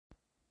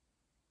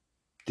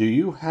Do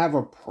you have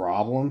a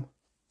problem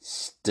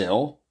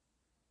still?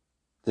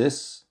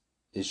 This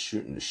is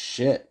shooting the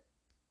shit.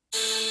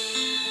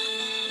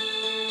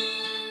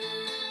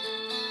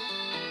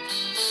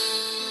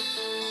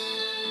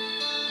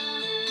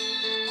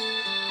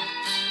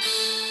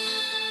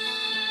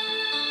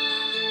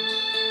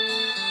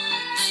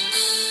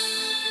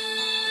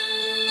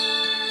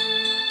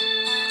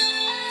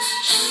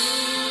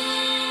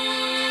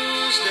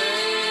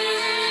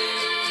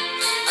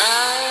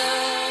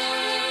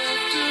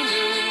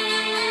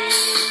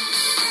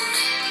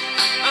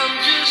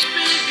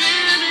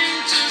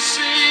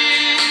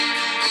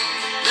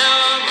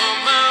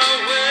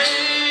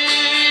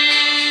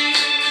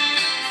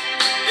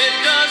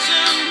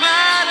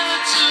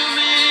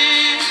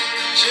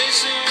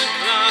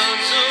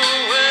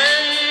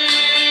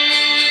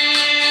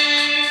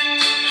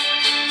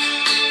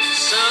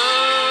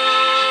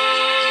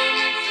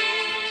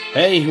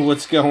 Hey,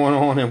 what's going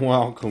on, and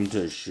welcome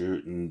to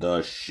Shooting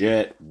the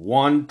Shit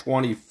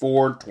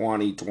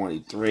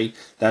 1/24/2023.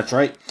 That's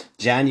right,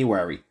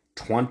 January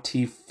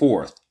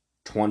 24th,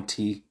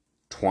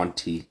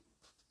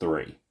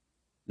 2023.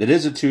 It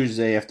is a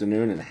Tuesday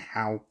afternoon, and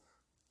how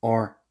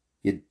are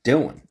you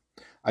doing?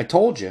 I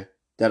told you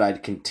that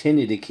I'd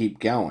continue to keep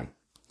going,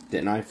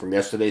 didn't I, from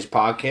yesterday's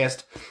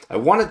podcast? I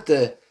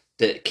wanted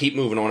to keep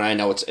moving on. I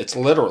know it's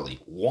literally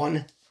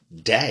one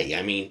day.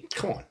 I mean,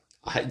 come on.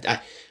 I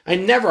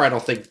never, I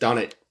don't think, done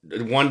it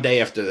one day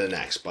after the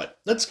next, but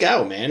let's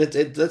go, man.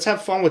 Let's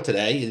have fun with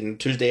today.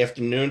 Tuesday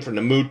afternoon from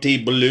the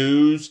Moody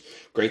Blues.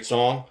 Great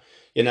song.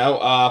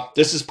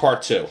 This is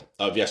part 2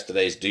 of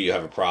yesterday's Do You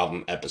Have a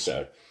Problem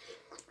episode.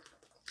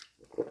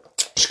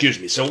 Excuse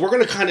me. So we're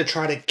going to kind of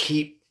try to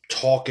keep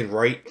talking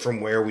right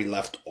from where we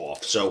left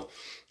off. So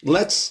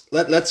let's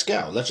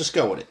go. Let's just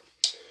go with it.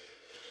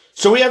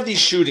 So we have these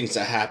shootings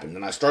that happened,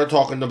 and I started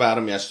talking about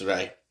them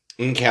yesterday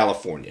in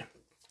California.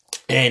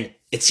 And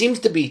it seems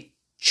to be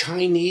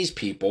Chinese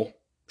people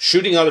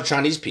shooting other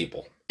Chinese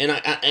people. And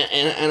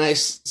I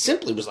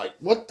simply was like,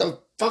 what the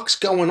fuck's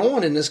going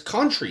on in this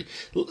country?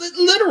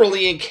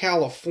 Literally in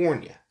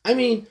California. I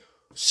mean,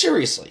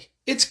 seriously,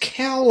 it's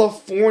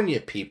California,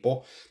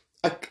 people.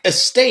 A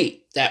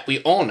state that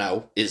we all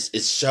know is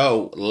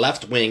so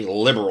left-wing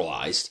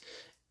liberalized.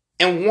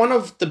 And one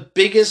of the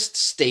biggest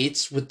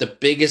states with the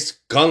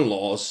biggest gun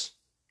laws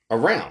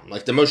around.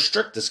 Like the most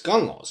strictest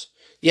gun laws.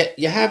 Yet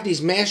you have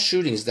these mass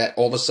shootings that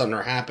all of a sudden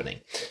are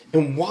happening.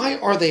 And why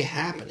are they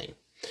happening?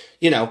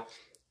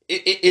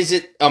 Is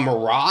it a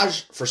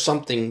mirage for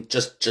something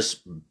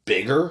just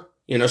bigger?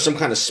 Some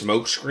kind of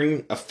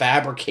smokescreen, a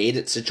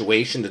fabricated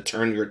situation to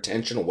turn your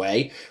attention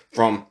away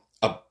from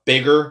a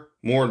bigger,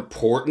 more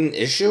important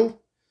issue?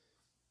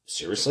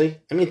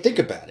 Seriously? I mean, think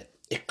about it.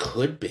 It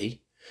could be.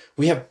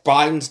 We have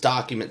Biden's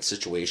document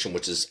situation,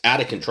 which is out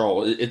of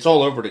control. It's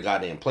all over the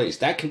goddamn place.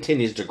 That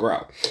continues to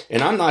grow.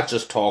 And I'm not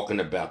just talking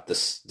about the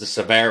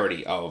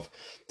severity of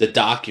the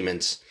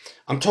documents.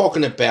 I'm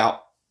talking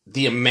about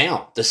the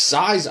amount, the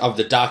size of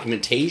the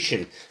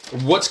documentation,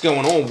 what's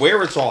going on,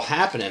 where it's all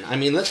happening. I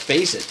mean, let's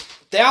face it.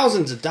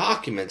 Thousands of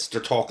documents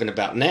they're talking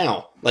about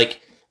now.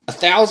 Like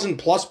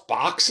 1,000+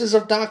 boxes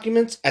of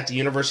documents at the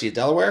University of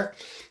Delaware.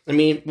 I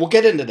mean, we'll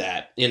get into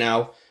that,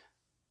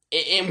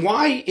 And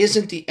why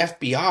isn't the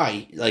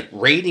FBI,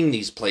 raiding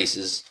these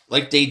places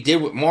like they did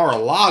with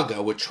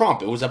Mar-a-Lago with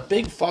Trump? It was a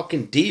big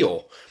fucking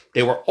deal.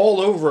 They were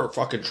all over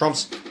fucking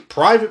Trump's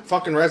private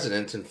fucking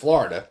residence in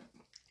Florida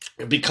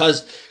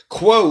because,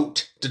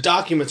 quote, the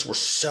documents were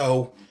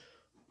so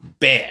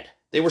bad.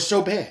 They were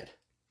so bad.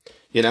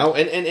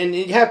 And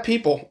you have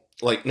people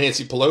like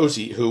Nancy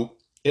Pelosi who,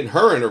 in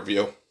her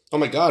interview, oh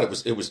my God, it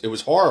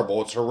was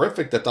horrible. It's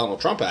horrific that Donald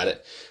Trump had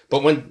it.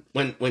 But when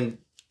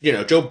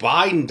Joe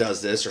Biden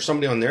does this or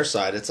somebody on their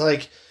side, it's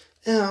like,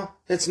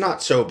 it's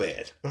not so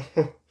bad.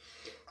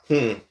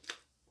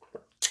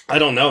 I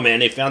don't know, man.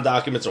 They found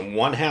documents in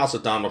one house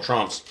of Donald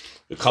Trump's,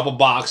 a couple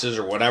boxes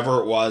or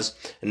whatever it was,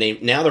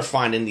 and now they're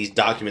finding these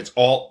documents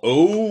all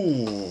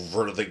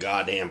over the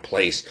goddamn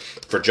place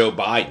for Joe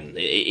Biden.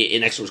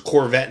 Next to his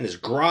Corvette in his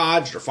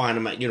garage, they're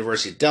finding them at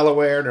University of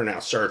Delaware. They're now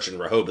searching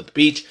Rehoboth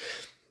Beach.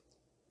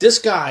 This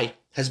guy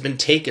has been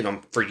taking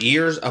them for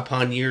years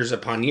upon years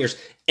upon years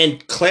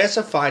and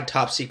classified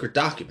top secret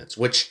documents,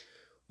 which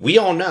we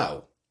all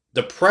know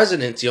the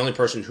president's the only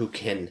person who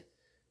can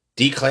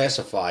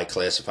declassify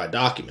classified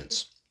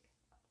documents.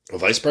 The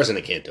vice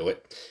president can't do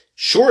it.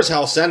 Sure as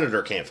hell,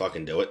 senator can't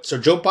fucking do it. So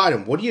Joe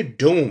Biden, what are you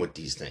doing with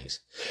these things?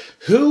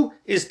 Who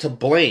is to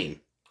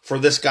blame for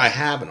this guy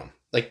having them?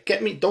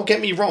 Don't get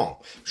me wrong.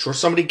 Sure,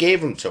 somebody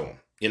gave them to him.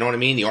 You know what I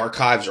mean? The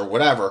archives or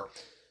whatever.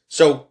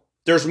 So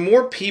there's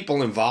more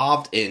people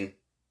involved in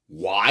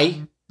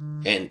why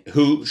and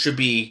who should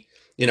be,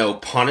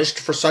 punished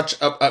for such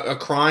a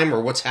crime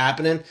or what's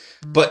happening.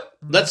 But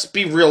let's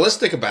be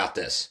realistic about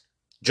this.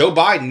 Joe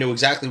Biden knew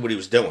exactly what he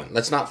was doing.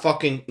 Let's not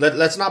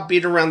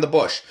beat around the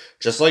bush.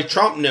 Just like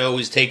Trump knew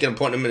he's taking and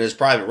putting him in his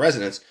private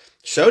residence,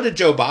 so did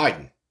Joe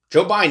Biden.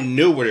 Joe Biden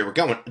knew where they were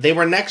going. They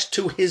were next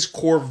to his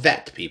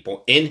Corvette,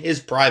 people, in his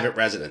private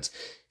residence.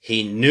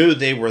 He knew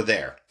they were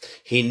there.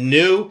 He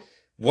knew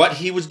what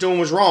he was doing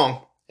was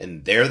wrong,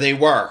 and there they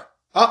were.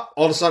 Oh,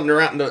 all of a sudden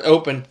they're out in the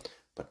open.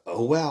 But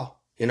oh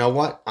well, you know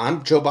what?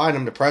 I'm Joe Biden,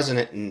 I'm the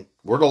president, and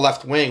we're the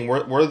left wing.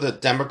 We're the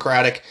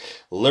Democratic,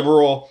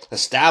 liberal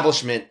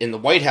establishment in the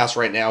White House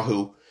right now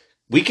who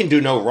we can do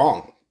no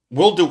wrong.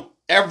 We'll do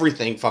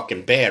everything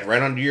fucking bad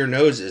right under your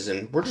noses,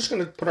 and we're just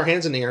going to put our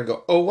hands in the air and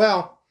go, oh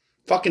well,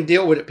 fucking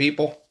deal with it,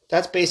 people.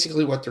 That's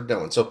basically what they're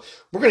doing. So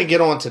we're going to get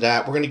on to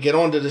that. We're going to get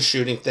on to the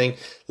shooting thing.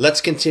 Let's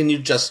continue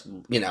just,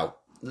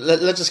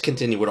 let's just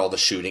continue with all the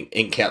shooting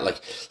in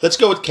let's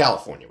go with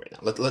California right now.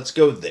 Let's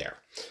go there.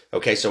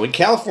 Okay, so in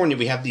California,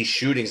 we have these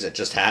shootings that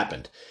just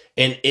happened.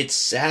 And it's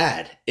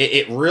sad.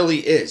 It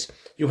really is.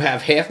 You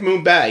have Half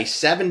Moon Bay,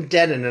 7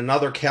 dead in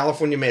another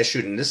California mass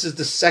shooting. This is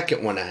the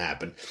second one that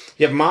happened.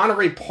 You have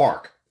Monterey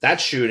Park, that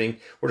shooting,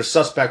 where the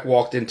suspect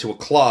walked into a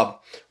club,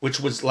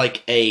 which was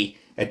like a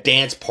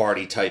dance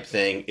party type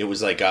thing. It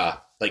was like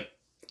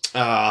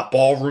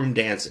ballroom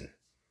dancing.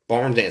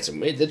 Ballroom dancing.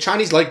 The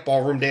Chinese like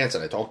ballroom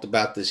dancing. I talked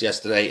about this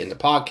yesterday in the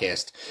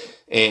podcast,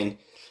 and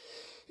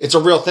it's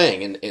a real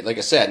thing. And like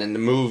I said, in the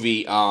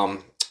movie,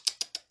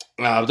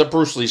 the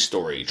Bruce Lee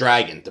story,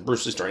 Dragon, the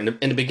Bruce Lee story.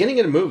 In the beginning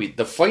of the movie,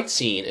 the fight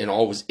scene and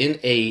all was in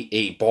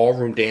a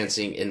ballroom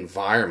dancing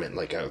environment,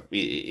 I think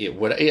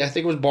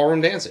it was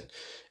ballroom dancing,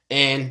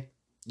 and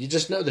you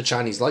just know the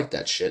Chinese like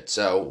that shit.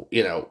 So,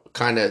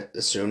 kind of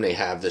assume they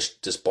have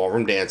this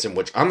ballroom dancing,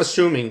 which I'm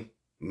assuming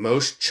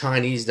most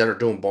Chinese that are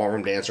doing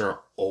ballroom dancing are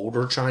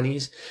older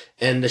Chinese.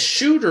 And the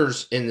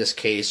shooters in this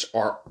case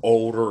are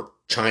older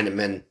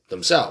Chinamen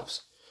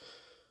themselves.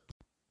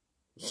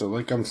 So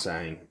like I'm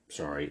saying,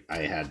 sorry, I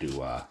had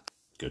to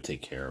go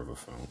take care of a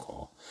phone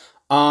call.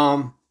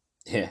 Yeah.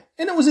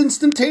 And it was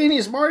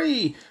instantaneous,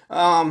 Marty.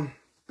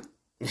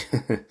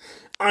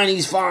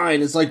 He's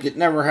fine. It's like it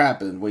never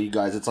happened. Well, you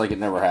guys, it's like it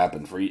never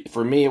happened.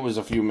 For me, it was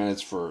a few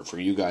minutes. For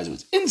you guys, it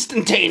was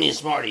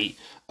instantaneous, Marty.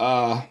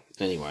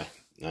 Anyway,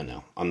 I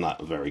know. I'm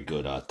not a very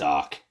good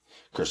Doc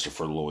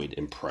Christopher Lloyd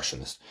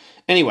impressionist.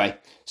 Anyway,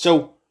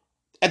 so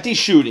at these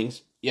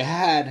shootings, you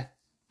had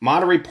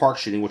Monterey Park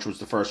shooting, which was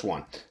the first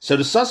one. So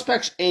the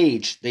suspect's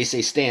age, they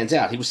say, stands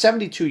out. He was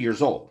 72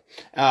 years old.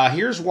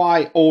 Here's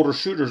why older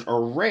shooters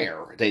are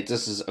rare.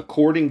 This is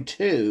according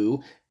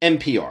to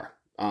NPR,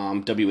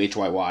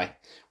 WHYY.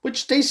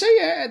 Which they say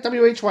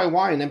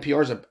WHYY and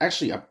NPR is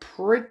actually a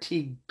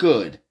pretty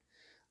good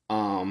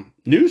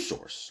news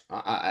source.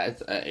 I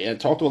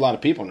talked to a lot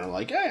of people, and they're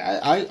like, "Hey,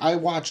 I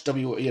watch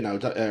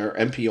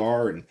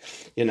NPR and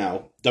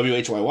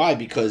WHYY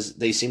because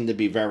they seem to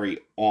be very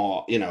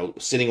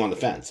sitting on the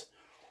fence.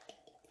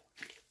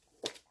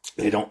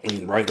 They don't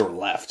lean right or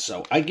left,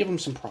 so I give them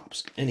some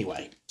props.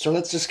 Anyway, so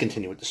let's just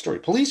continue with the story.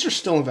 Police are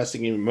still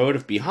investigating the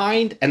motive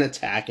behind an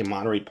attack in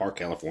Monterey Park,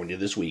 California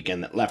this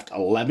weekend that left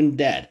 11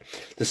 dead.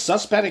 The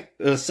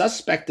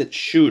suspected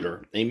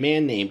shooter, a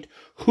man named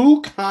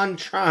Hu Can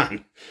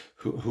Tran.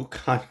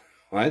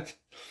 What?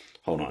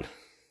 Hold on.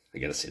 I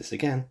gotta say this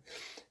again.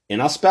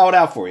 And I'll spell it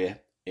out for you.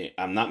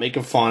 I'm not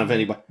making fun of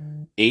anybody.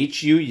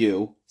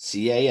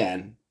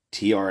 HUUCANTRAN.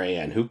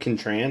 Hu Can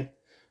Tran?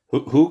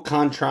 Hu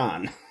Can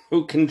Tran.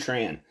 Who can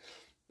tran?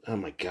 Oh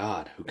my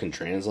God. Who can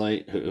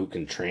translate? Who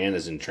can tran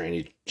as in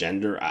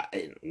transgender?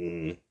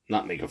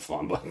 Not making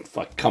fun, but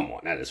fuck, come on.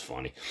 That is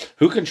funny.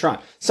 Who can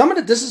tran?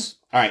 This is,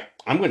 all right,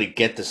 I'm going to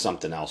get to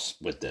something else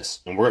with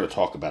this, and we're going to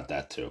talk about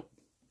that too.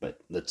 But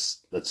let's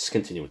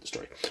continue with the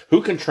story.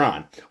 Hu Can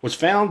Tran was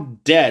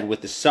found dead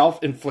with a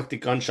self-inflicted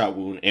gunshot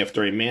wound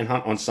after a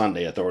manhunt on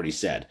Sunday, authorities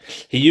said.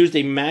 He used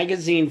a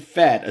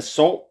magazine-fed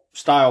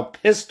assault-style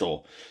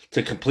pistol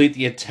to complete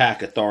the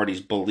attack.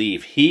 Authorities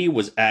believe he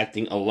was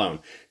acting alone.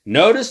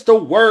 Notice the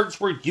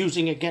words we're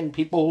using again,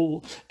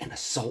 people. An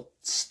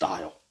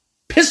assault-style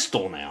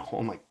pistol now.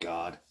 Oh my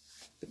God.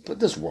 But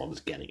this world is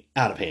getting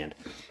out of hand.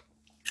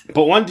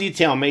 But one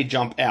detail may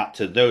jump out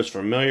to those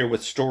familiar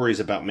with stories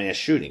about mass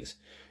shootings.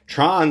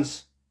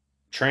 Tran.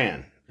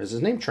 Is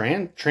his name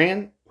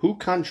Tran? Hu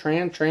Can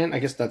Tran? I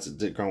guess that's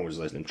going with his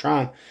last name.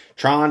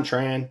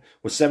 Tran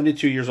was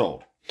 72 years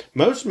old.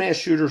 Most mass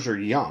shooters are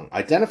young.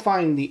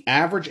 Identifying the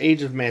average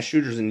age of mass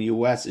shooters in the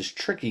U.S. is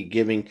tricky,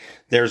 given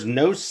there's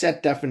no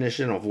set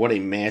definition of what a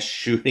mass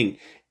shooting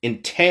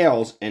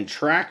entails, and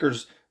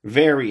trackers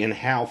vary in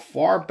how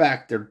far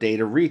back their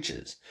data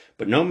reaches.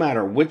 But no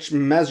matter which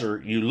measure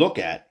you look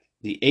at,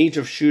 the age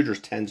of shooters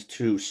tends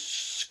to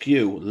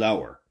skew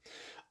lower.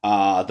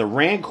 The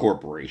RAND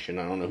Corporation,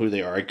 I don't know who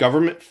they are, a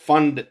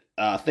government-funded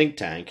think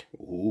tank,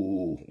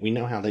 we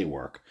know how they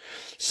work,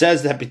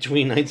 says that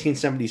between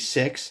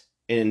 1976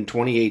 in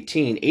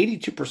 2018,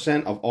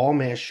 82% of all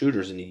mass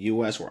shooters in the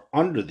U.S. were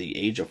under the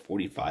age of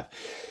 45.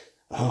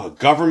 Oh,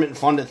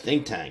 government-funded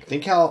think tank.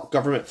 Think how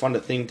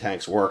government-funded think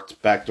tanks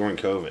worked back during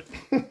COVID.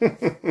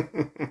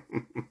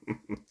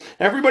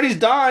 Everybody's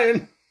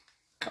dying.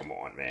 Come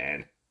on,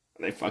 man.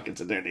 They fucking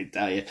sit there and they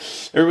tell you,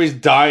 everybody's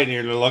dying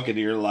here. They're looking at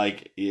you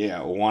like,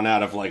 yeah, 1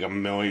 out of like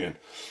 1 million.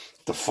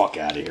 Get the fuck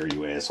out of here,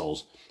 you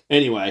assholes.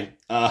 Anyway,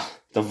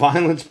 The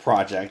Violence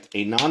Project,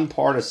 a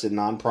nonpartisan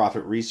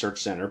nonprofit research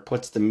center,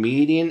 puts the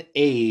median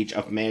age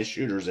of mass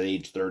shooters at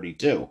age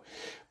 32.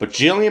 But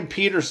Gillian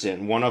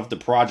Peterson, one of the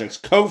project's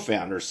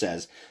co-founders,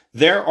 says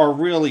there are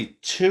really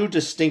two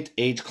distinct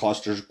age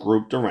clusters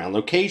grouped around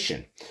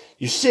location.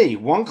 You see,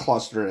 one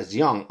cluster is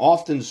young,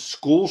 often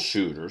school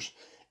shooters,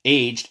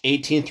 aged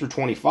 18 through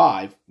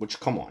 25, which,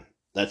 come on,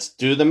 let's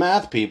do the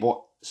math,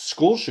 people.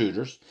 School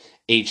shooters,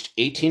 aged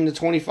 18 to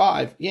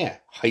 25, yeah,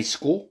 high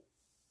school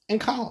and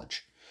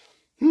college.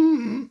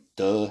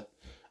 Duh.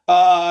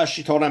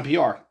 She told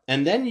NPR.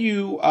 And then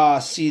you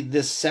see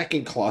this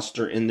second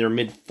cluster in their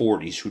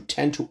mid-40s who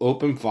tend to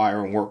open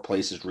fire in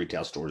workplaces,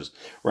 retail stores,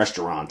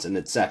 restaurants, and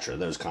etc.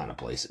 Those kind of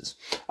places.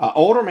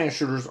 Older mass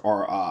shooters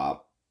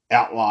are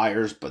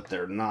outliers, but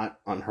they're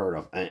not unheard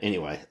of.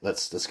 Anyway,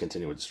 let's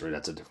continue with the story.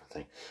 That's a different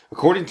thing.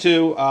 According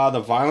to the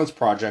Violence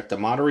Project, the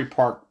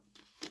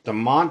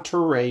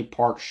Monterey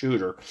Park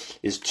shooter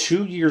is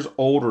 2 years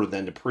older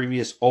than the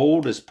previous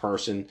oldest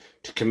person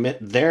to commit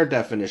their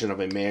definition of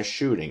a mass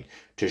shooting,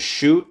 to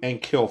shoot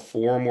and kill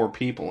 4 or more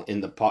people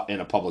in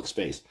a public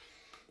space.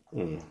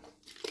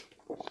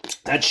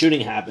 That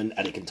shooting happened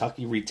at a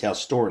Kentucky retail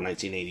store in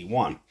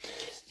 1981.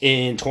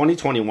 In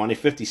 2021, a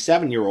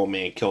 57-year-old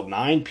man killed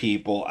 9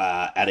 people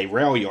at a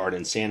rail yard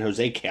in San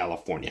Jose,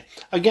 California.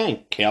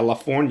 Again,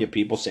 California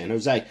people, San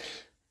Jose.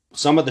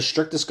 Some of the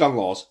strictest gun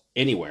laws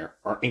anywhere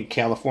are in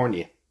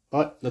California.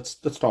 But let's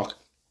talk.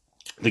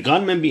 The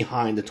gunman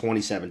behind the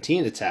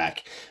 2017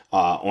 attack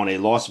on a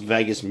Las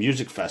Vegas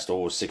music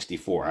festival was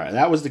 64.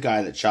 That was the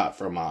guy that shot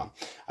from,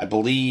 I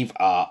believe,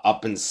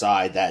 up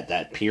inside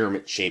that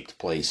pyramid-shaped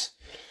place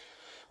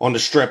on the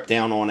strip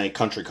down on a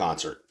country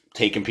concert,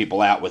 taking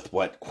people out with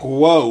what,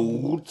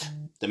 quote,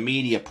 the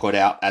media put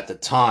out at the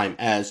time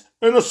as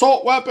an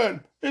assault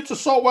weapon. It's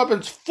assault weapon.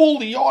 It's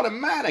fully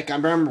automatic. I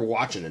remember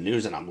watching the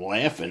news and I'm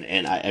laughing.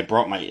 And I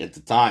brought at the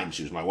time,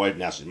 she was my wife,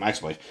 now she's my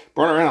ex-wife,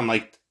 brought her in. I'm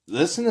like,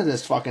 listen to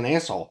this fucking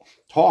asshole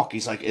talk.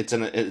 He's like,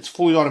 it's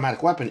fully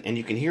automatic weapon. And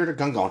you can hear the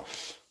gun going,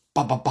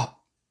 bop, bop,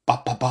 bop,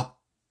 bop, bop, bop,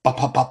 bop,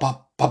 bop,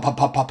 bop, bop, bop,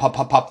 bop, bop, bop,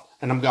 bop, bop.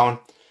 And I'm going,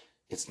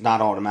 it's not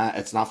automatic.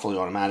 It's not fully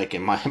automatic.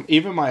 And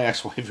even my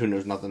ex-wife, who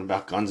knows nothing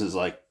about guns, is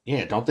like,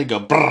 yeah, don't they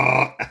go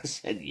brrr? I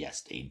said,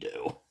 yes, they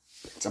do.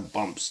 It's a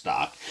bump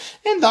stock.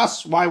 And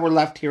thus why we're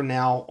left here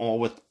now, all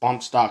with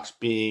bump stocks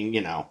being,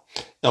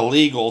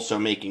 illegal. So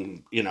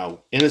making,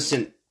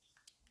 innocent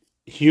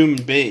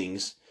human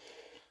beings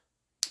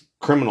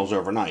criminals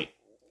overnight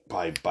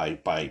by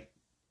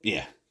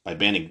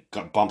banning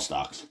bump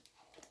stocks.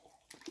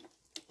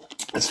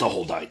 That's the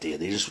whole idea.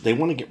 They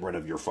want to get rid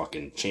of your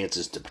fucking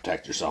chances to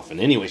protect yourself in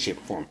any way, shape,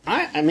 or form.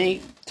 I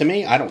mean, to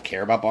me, I don't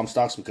care about bump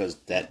stocks because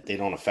they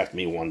don't affect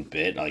me one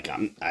bit. Like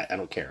I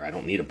don't care. I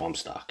don't need a bump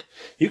stock.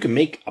 You can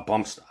make a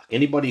bump stock.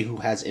 Anybody who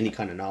has any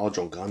kind of knowledge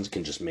on guns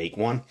can just make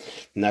one,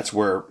 and that's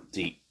where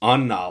the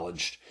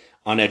unknowledged,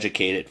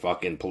 uneducated,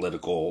 fucking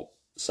political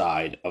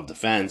side of the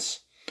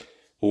fence,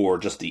 or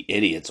just the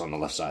idiots on the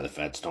left side of the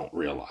fence, don't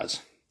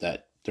realize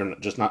that they're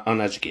just not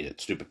uneducated,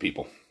 stupid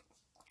people.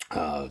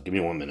 Give me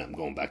 1 minute. I'm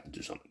going back to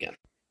do something again.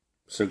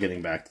 So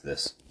getting back to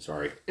this.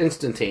 Sorry.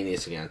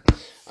 Instantaneous again.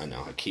 I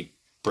know. I keep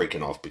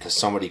breaking off because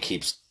somebody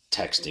keeps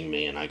texting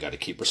me and I got to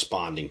keep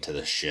responding to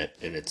this shit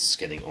and it's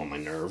getting on my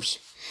nerves.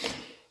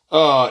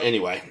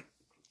 Anyway.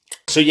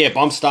 So yeah,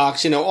 bump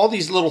stocks, all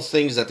these little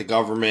things that the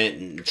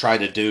government try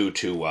to do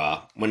to,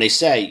 when they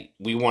say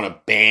we want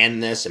to ban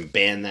this and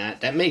ban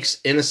that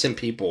makes innocent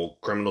people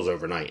criminals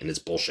overnight and it's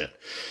bullshit.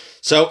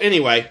 So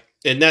anyway,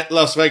 in that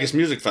Las Vegas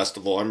Music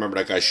Festival, I remember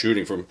that guy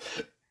shooting from,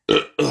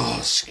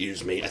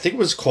 excuse me, I think it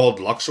was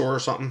called Luxor or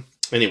something.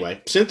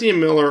 Anyway, Cynthia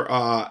Miller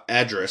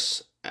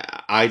Idriss,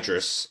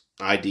 Idriss,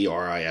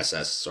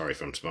 sorry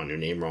if I'm spelling your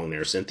name wrong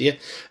there, Cynthia,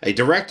 a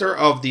director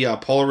of the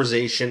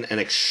Polarization and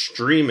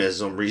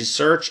Extremism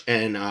Research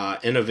and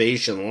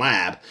Innovation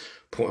Lab.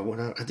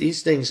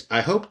 These things,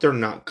 I hope they're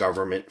not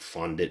government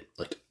funded.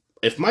 Like,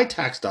 if my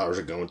tax dollars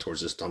are going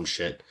towards this dumb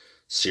shit,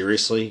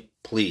 seriously,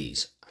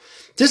 please.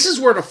 This is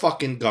where the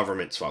fucking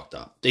government's fucked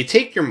up. They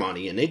take your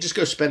money and they just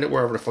go spend it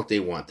wherever the fuck they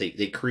want.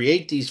 They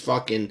create these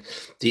fucking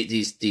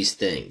these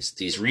things,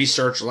 these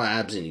research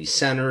labs and these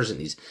centers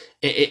and these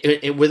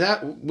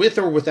with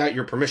or without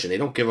your permission. They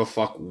don't give a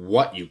fuck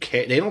what you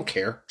care. They don't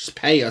care. Just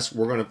pay us.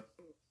 We're gonna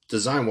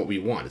design what we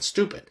want. It's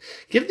stupid.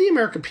 Give the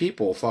American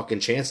people a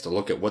fucking chance to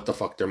look at what the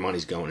fuck their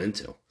money's going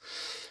into.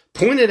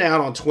 Pointed out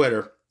on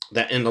Twitter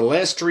that in the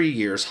last 3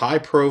 years,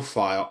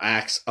 high-profile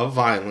acts of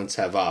violence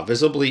have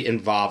visibly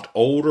involved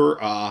older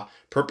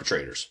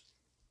perpetrators.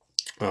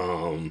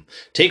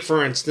 Take,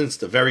 for instance,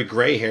 the very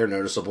gray hair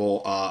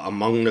noticeable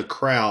among the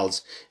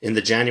crowds in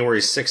the January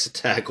 6th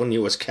attack on the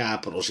U.S.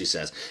 Capitol, she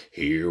says.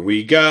 Here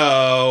we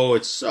go.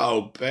 It's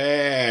so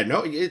bad.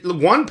 No,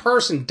 one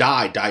person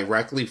died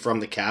directly from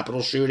the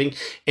Capitol shooting,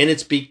 and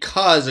it's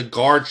because a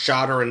guard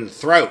shot her in the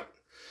throat.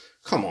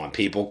 Come on,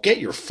 people. Get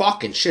your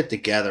fucking shit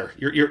together.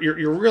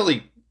 You're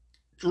really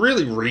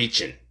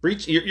reaching.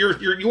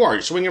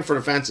 You're swinging for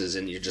the fences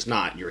and you're just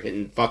not. You're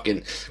hitting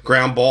fucking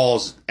ground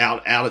balls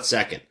out at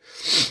second.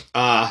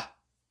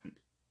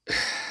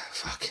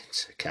 fucking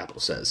capital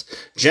says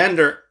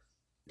gender,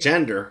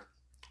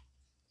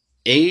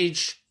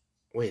 age.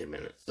 Wait a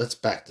minute. Let's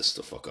back this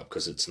the fuck up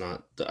because it's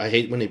not. I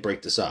hate when they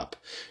break this up.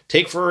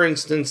 Take, for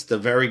instance, the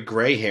very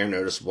gray hair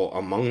noticeable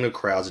among the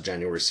crowds of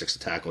January 6th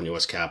attack on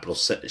U.S. Capitol.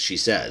 She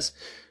says,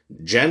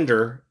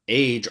 gender,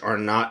 age are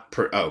not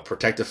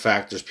protective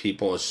factors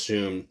people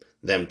assume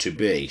them to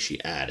be,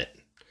 she added.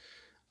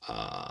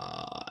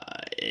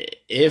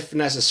 If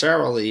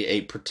necessarily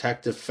a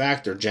protective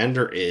factor,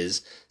 gender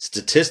is,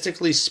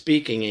 statistically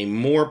speaking, a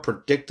more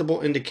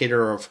predictable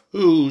indicator of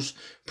who's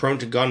prone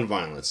to gun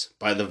violence.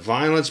 By the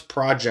Violence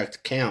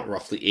Project count,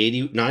 roughly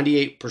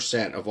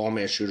 98% of all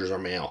mass shooters are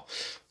male.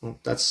 Well,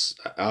 that's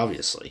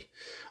obviously.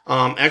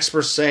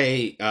 Experts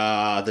say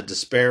the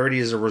disparity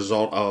is a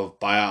result of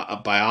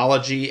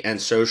biology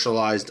and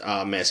socialized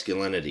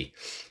masculinity.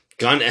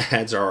 Gun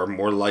ads are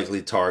more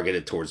likely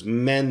targeted towards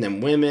men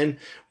than women.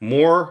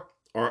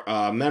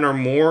 Men are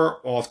more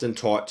often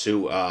taught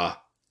to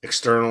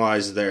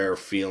externalize their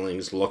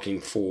feelings,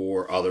 looking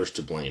for others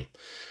to blame.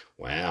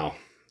 Wow.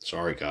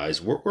 Sorry,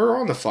 guys. We're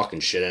on the fucking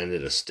shit end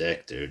of the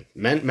stick, dude.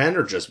 Men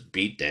are just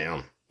beat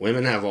down.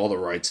 Women have all the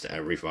rights to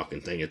every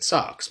fucking thing. It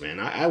sucks,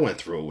 man. I went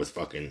through it with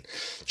fucking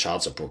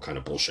child support kind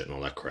of bullshit and all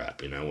that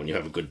crap, you know? When you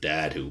have a good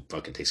dad who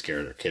fucking takes care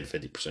of their kid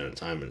 50% of the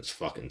time and it's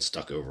fucking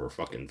stuck over a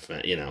fucking,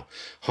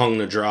 hung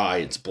to dry,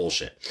 it's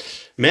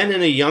bullshit. Men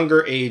in a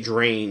younger age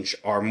range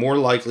are more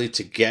likely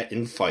to get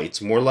in fights,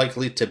 more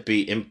likely to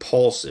be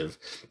impulsive.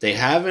 They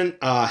haven't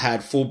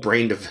had full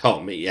brain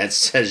development yet,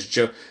 says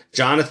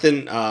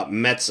Jonathan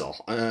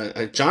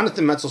Metzl.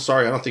 Jonathan Metzl,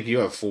 sorry, I don't think you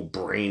have full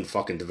brain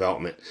fucking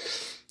development.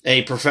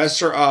 A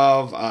professor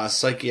of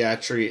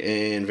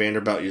psychiatry in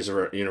Vanderbilt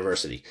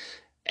University.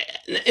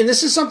 And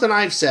this is something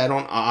I've said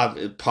on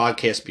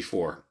podcasts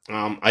before.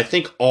 I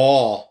think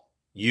all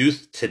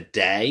youth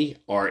today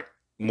are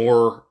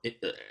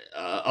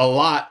a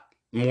lot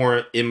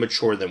more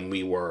immature than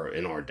we were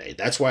in our day.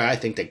 That's why I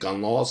think that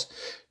gun laws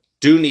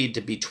do need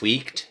to be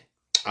tweaked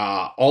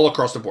all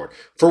across the board.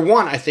 For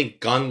one, I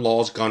think gun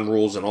laws, gun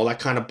rules, and all that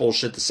kind of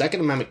bullshit, the Second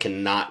Amendment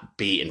cannot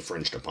be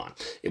infringed upon.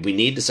 If we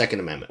need the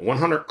Second Amendment,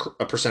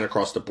 100%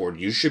 across the board,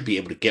 you should be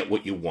able to get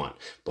what you want.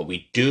 But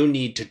we do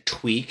need to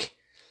tweak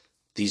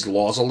these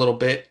laws a little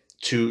bit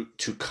to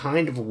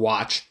kind of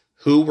watch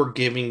who we're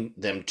giving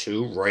them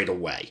to right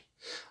away.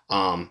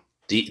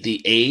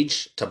 The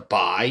age to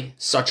buy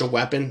such a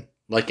weapon,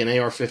 like an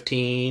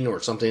AR-15 or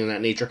something of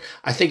that nature,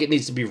 I think it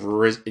needs to be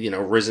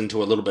risen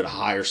to a little bit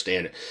higher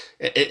standard.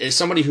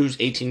 Somebody who's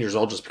 18 years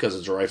old just because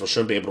it's a rifle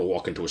shouldn't be able to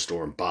walk into a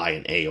store and buy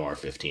an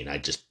AR-15. I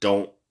just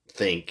don't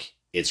think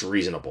it's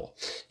reasonable.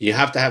 You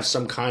have to have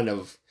some kind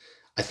of,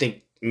 I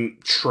think,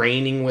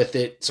 training with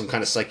it, some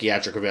kind of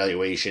psychiatric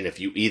evaluation if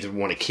you either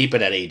want to keep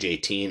it at age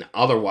 18.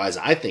 Otherwise,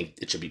 I think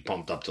it should be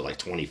pumped up to like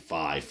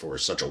 25 for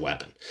such a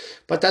weapon.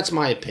 But that's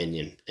my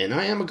opinion, and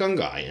I am a gun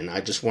guy, and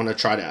I just want to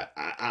try to,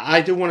 I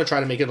do want to try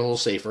to make it a little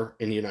safer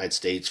in the United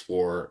States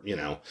for,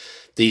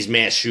 these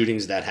mass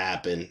shootings that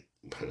happen.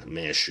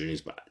 Mass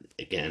shootings, but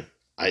again,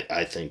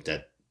 I think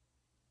that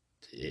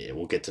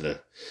we'll get to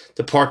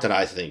the part that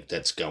I think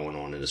that's going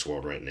on in this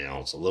world right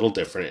now. It's a little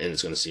different, and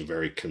it's going to seem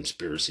very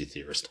conspiracy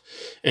theorist.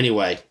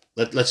 Anyway,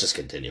 let's just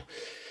continue.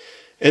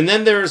 And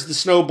then there's the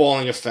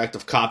snowballing effect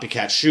of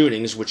copycat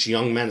shootings, which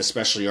young men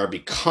especially are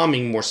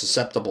becoming more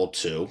susceptible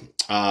to.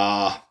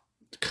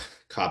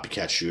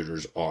 Copycat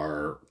shooters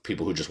are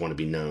people who just want to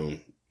be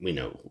known. We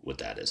know what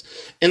that is.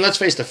 And let's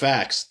face the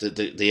facts.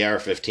 The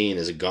AR-15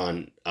 is a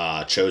gun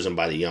chosen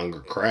by the younger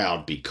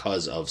crowd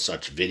because of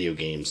such video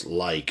games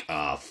like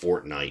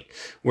Fortnite,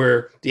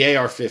 where the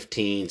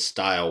AR-15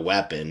 style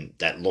weapon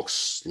that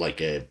looks like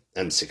a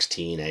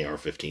M16,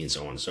 AR-15,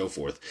 so on and so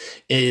forth,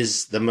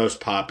 is the most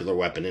popular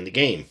weapon in the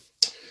game.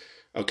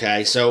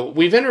 Okay, so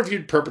we've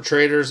interviewed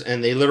perpetrators,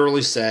 and they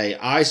literally say,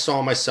 I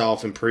saw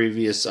myself in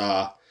previous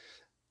perpetrators.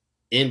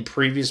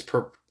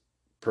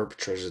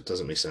 It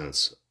doesn't make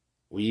sense.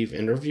 We've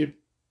interviewed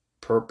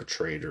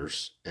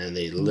perpetrators, and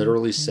they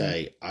literally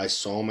say, I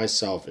saw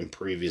myself in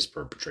previous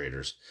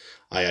perpetrators.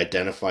 I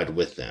identified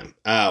with them.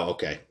 Oh,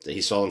 okay.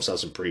 He saw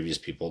himself in previous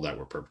people that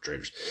were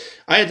perpetrators.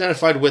 I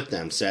identified with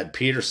them, said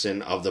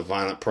Peterson of the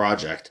Violent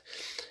Project.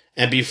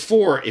 And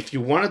before, if you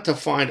wanted to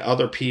find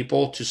other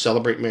people to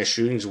celebrate mass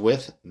shootings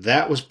with,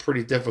 that was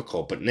pretty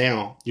difficult. But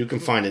now you can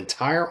find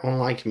entire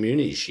online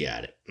communities, she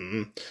added.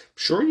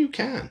 Sure you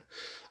can.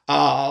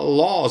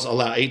 Laws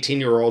allow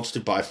 18-year-olds to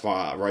buy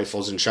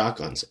rifles and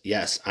shotguns.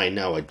 Yes, I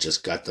know. I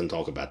just got them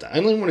talking about that. I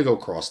don't even want to go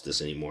across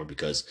this anymore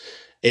because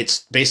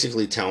it's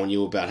basically telling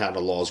you about how the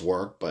laws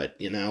work. But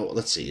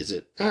let's see. Is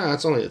it?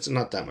 It's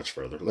not that much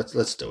further.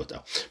 Let's do it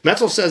though.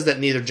 Metzl says that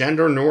neither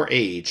gender nor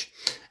age,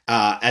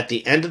 at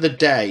the end of the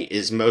day,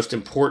 is most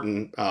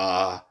important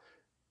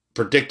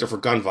predictor for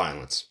gun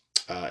violence.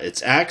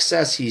 Its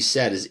access, he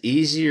said, is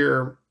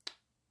easier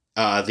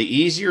The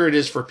easier it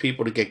is for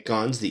people to get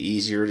guns, the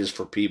easier it is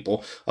for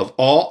people of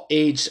all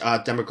age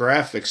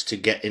demographics to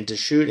get into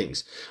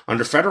shootings.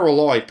 Under federal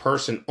law, a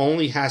person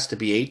only has to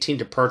be 18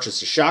 to purchase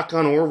a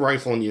shotgun or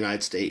rifle in the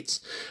United States.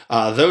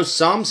 Though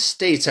some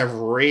states have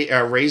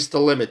raised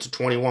the limit to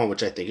 21,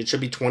 which I think it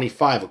should be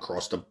 25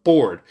 across the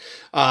board,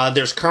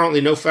 there's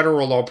currently no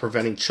federal law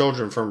preventing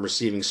children from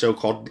receiving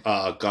so-called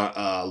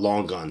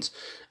long guns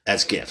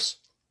as gifts.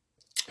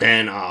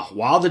 And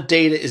while the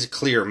data is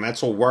clear,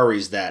 Metzel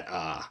worries that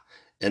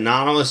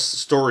anonymous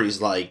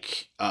stories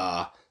like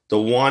the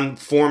one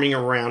forming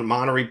around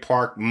Monterey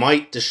Park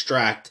might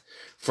distract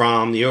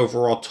from the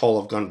overall toll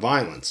of gun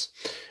violence.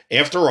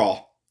 After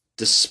all,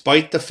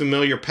 despite the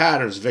familiar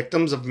patterns,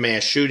 victims of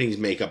mass shootings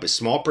make up a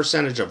small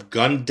percentage of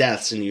gun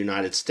deaths in the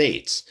United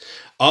States.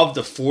 Of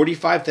the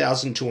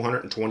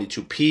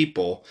 45,222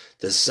 people,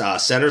 the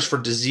Centers for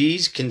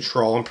Disease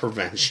Control and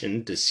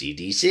Prevention, the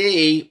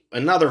CDC,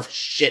 another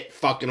shit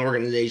fucking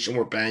organization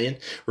we're paying,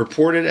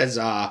 reported as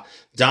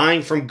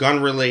dying from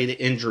gun-related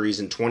injuries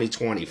in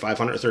 2020.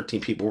 513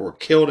 people were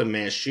killed in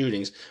mass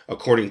shootings,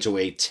 according to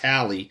a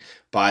tally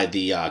by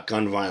the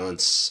Gun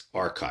Violence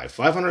Archive.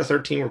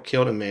 513 were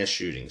killed in mass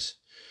shootings.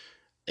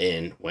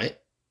 In,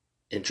 what?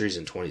 Injuries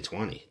in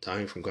 2020.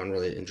 Dying from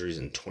gun-related injuries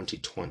in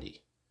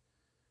 2020.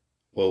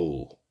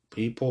 Whoa.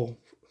 People,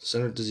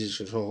 Center of Disease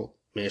Control,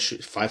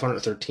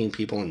 513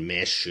 people in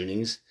mass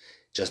shootings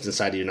just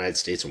inside the United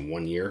States in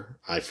 1 year.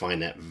 I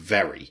find that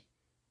very,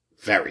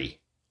 very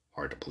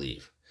hard to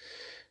believe.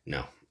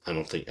 No, I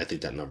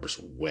think that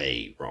number's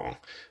way wrong.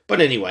 But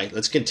anyway,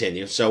 let's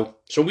continue. So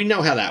we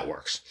know how that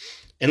works.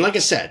 And like I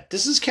said,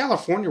 this is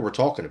California we're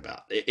talking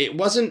about.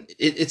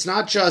 It's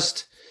not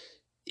just,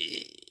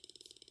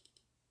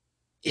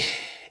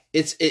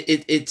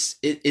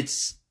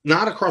 it's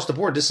not across the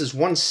board. This is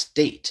one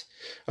state.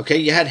 Okay,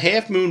 you had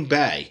Half Moon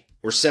Bay,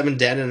 where 7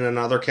 dead in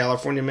another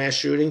California mass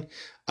shooting.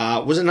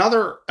 Was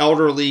another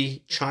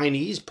elderly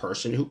Chinese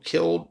person who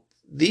killed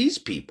these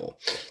people.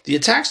 The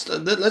attacks,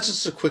 let's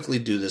just quickly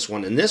do this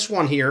one. And this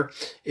one here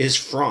is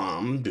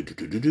from the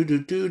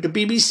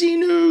BBC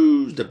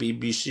News. The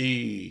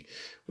BBC.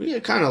 We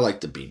kind of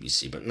like the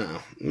BBC, but no,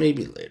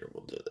 maybe later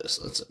we'll do this.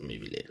 Let's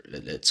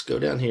go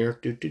down here.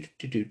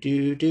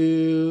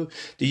 The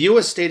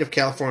U.S. state of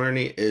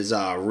California is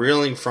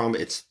reeling from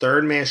its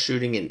third mass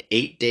shooting in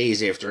 8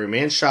 days after a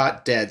man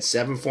shot dead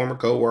 7 former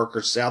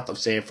co-workers south of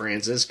San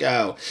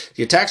Francisco.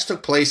 The attacks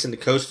took place in the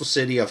coastal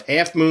city of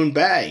Half Moon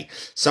Bay.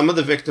 Some of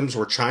the victims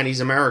were Chinese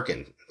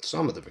American.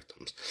 Some of the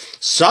victims.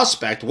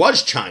 Suspect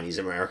was Chinese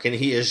American.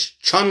 He is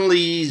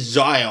Chun-Li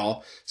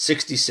Zhao,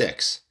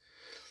 66.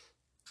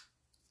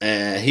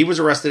 He was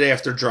arrested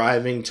after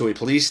driving to a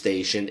police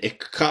station.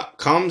 It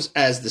comes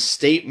as the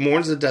state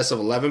mourns the deaths of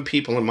 11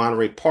 people in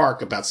Monterey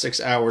Park, about 6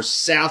 hours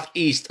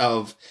southeast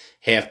of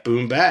Half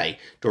Moon Bay,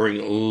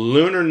 during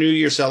Lunar New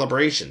Year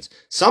celebrations.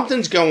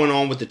 Something's going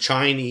on with the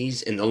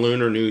Chinese in the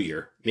Lunar New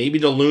Year. Maybe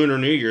the Lunar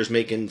New Year is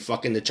making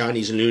fucking the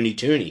Chinese loony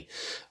toony.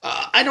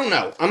 I don't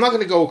know. I'm not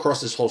going to go across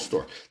this whole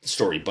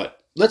story, but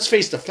let's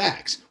face the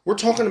facts. We're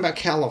talking about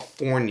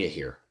California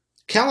here.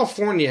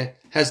 California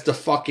has the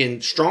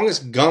fucking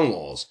strongest gun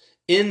laws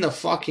in the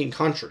fucking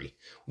country.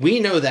 We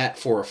know that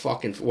for a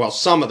fucking, well,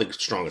 some of the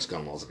strongest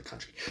gun laws in the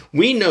country.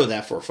 We know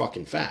that for a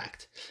fucking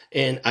fact.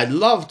 And I'd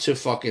love to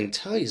fucking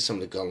tell you some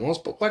of the gun laws,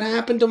 but what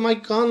happened to my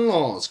gun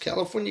laws?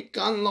 California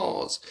gun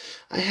laws.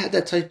 I had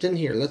that typed in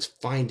here. Let's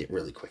find it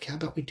really quick. How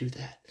about we do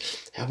that?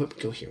 How about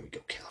we go here? We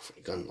go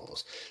California gun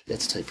laws.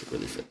 Let's type it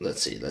really quick.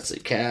 Let's see.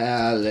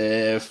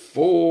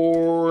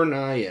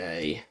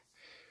 California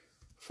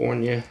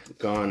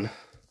gun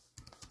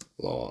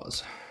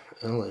laws.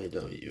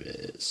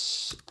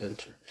 LAWS.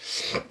 Enter.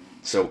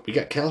 So we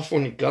got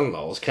California gun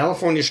laws.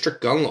 California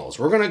strict gun laws.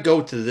 We're going to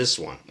go to this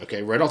one,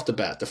 okay, right off the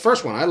bat. The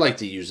first one, I like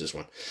to use this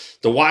one.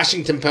 The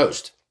Washington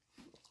Post.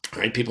 All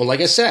right, people,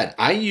 like I said,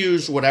 I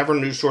use whatever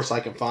news source I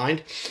can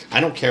find.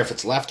 I don't care if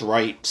it's left,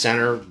 right,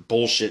 center,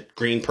 bullshit,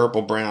 green,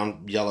 purple,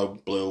 brown, yellow,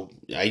 blue.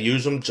 I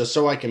use them just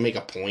so I can make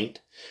a point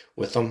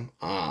with them.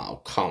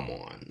 Oh, come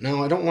on.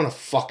 No, I don't want to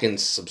fucking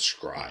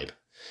subscribe.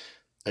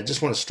 I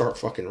just want to start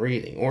fucking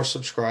reading or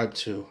subscribe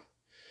to.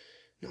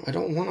 No, I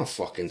don't want to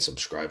fucking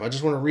subscribe. I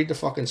just want to read the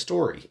fucking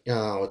story.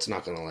 Oh, it's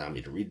not going to allow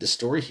me to read the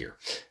story here.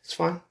 It's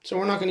fine. So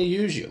we're not going to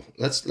use you.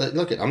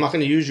 Look at. I'm not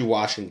going to use you,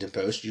 Washington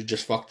Post. You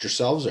just fucked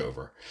yourselves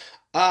over.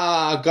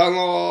 Gun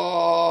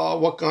law.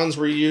 What guns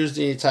were used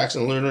in the attacks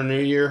in Lunar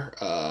New Year?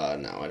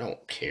 No, I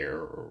don't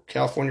care.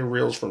 California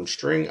reels from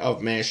string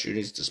of mass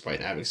shootings despite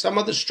having some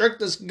of the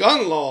strictest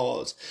gun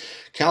laws.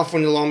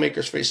 California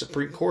lawmakers face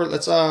Supreme Court.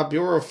 Let's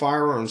Bureau of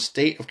Firearms,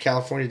 State of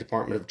California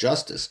Department of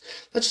Justice.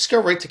 Let's just go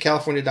right to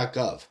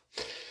California.gov.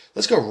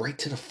 Let's go right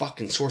to the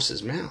fucking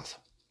source's mouth.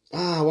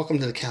 Welcome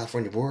to the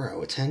California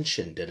Bureau.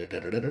 Attention.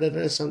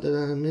 Something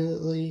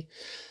immediately.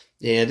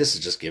 Yeah, this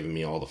is just giving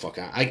me all the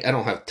fucking. I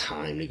don't have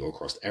time to go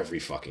across every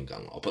fucking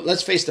gun law. But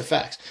let's face the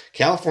facts.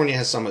 California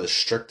has some of the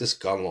strictest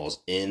gun laws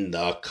in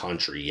the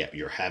country. Yet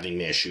you're having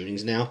mass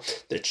shootings now.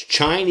 The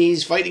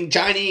Chinese fighting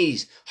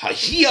Chinese.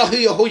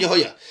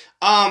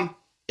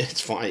 It's It's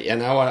fine. You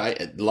know what?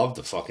 I'd love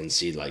to fucking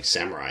see like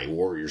samurai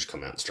warriors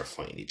come out and start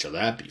fighting each other.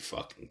 That'd be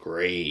fucking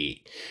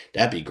great.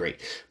 That'd be great.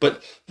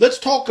 But let's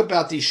talk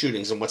about these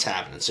shootings and what's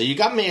happening. So you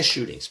got mass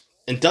shootings.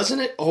 And doesn't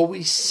it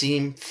always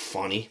seem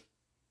funny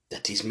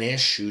that these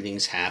mass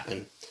shootings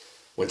happen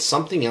when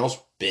something else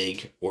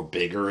big or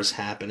bigger is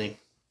happening?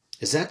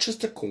 Is that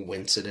just a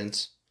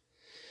coincidence?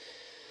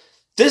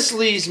 This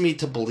leads me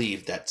to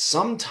believe that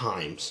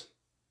sometimes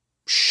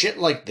shit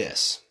like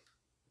this,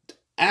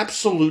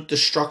 absolute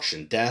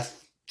destruction,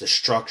 death,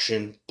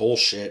 destruction,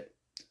 bullshit,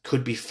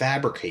 could be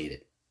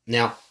fabricated.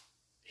 Now,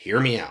 hear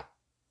me out.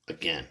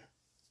 Again,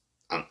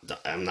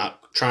 I'm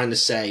not trying to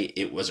say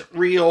it wasn't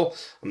real.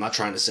 I'm not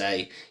trying to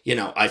say,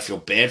 I feel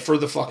bad for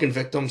the fucking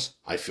victims.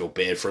 I feel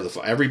bad for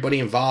everybody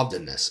involved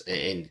in this.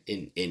 And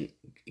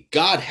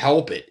God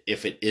help it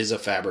if it is a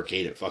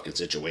fabricated fucking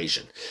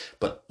situation.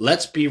 But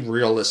let's be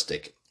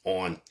realistic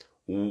on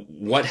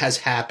what has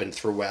happened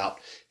throughout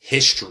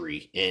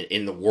history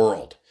in the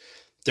world.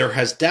 There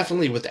has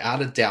definitely,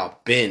 without a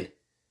doubt, been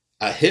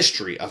a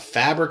history of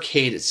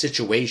fabricated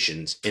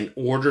situations in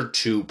order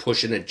to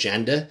push an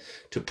agenda,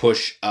 to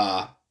push,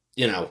 to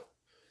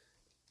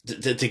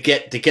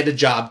get a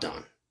job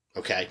done.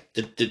 Okay,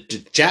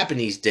 the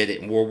Japanese did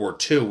it in World War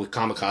II with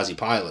kamikaze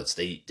pilots.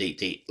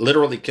 They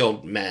literally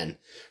killed men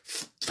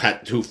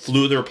who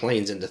flew their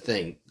planes into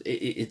thing.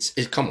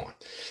 Come on,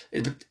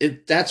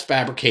 that's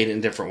fabricated in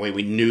a different way.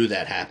 We knew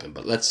that happened,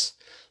 but let's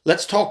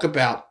talk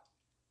about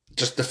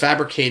just the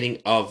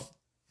fabricating of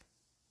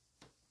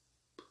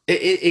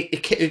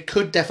it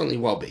could definitely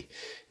well be.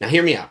 Now,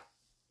 hear me out.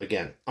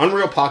 Again,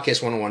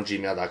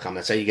 UnrealPodcast101gmail.com.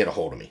 That's how you get a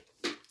hold of me.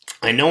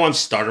 I know I'm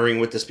stuttering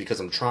with this because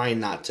I'm trying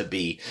not to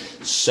be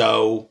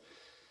so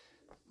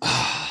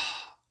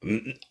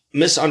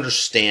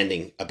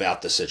misunderstanding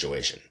about the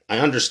situation. I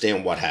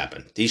understand what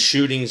happened. These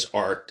shootings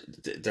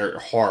they're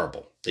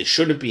horrible. They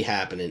shouldn't be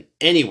happening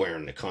anywhere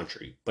in the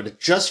country. But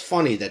it's just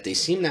funny that they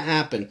seem to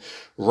happen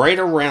right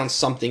around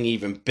something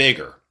even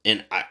bigger.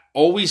 And I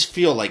always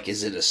feel like,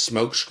 is it a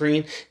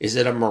smokescreen? Is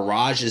it a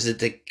mirage? Is it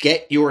to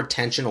get your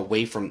attention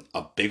away from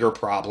a bigger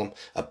problem,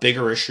 a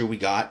bigger issue we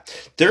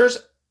got? There's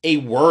a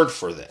word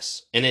for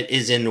this, and it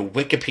is in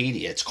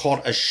Wikipedia. It's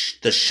called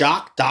the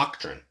shock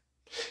doctrine.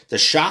 The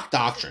shock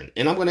doctrine.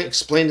 And I'm going to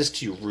explain this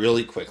to you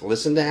really quick.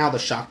 Listen to how the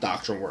shock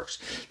doctrine works.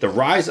 The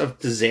Rise of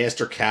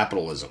Disaster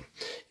Capitalism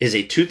is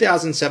a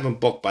 2007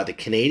 book by the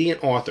Canadian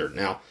author.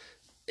 Now,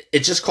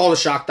 it's just called the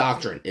shock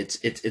doctrine. It's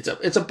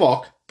a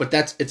book, but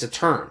it's a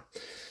term.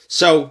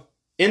 So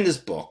in this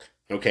book,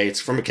 okay,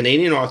 it's from a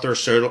Canadian author,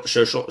 social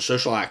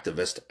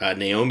activist,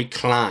 Naomi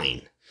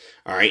Klein.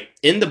 All right.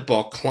 In the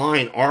book,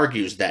 Klein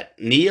argues that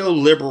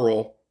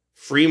neoliberal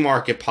free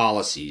market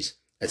policies,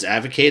 as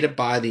advocated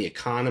by the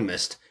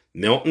economist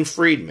Milton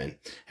Friedman,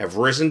 have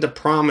risen to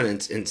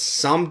prominence in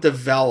some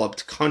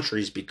developed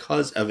countries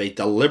because of a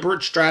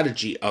deliberate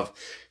strategy of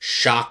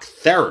shock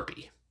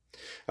therapy.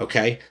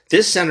 Okay,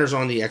 this centers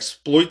on the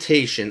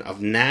exploitation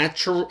of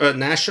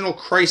national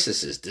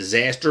crises,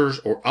 disasters,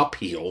 or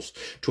upheavals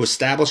to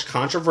establish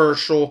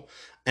controversial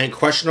and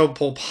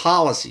questionable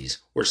policies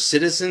where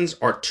citizens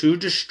are too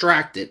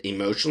distracted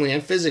emotionally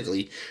and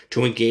physically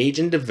to engage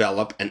and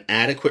develop an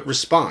adequate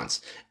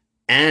response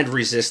and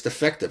resist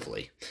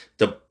effectively.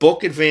 The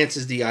book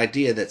advances the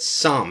idea that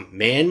some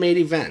man-made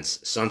events,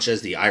 such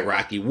as the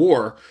Iraqi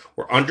War,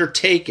 were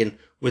undertaken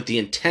with the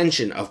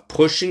intention of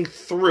pushing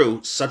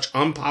through such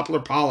unpopular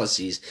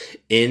policies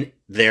in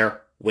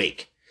their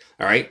wake.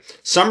 All right.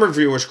 Some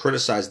reviewers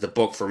criticized the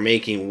book for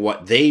making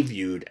what they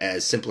viewed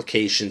as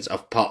simplifications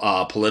of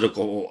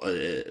political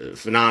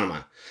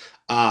phenomena,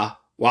 while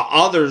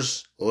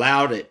others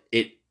lauded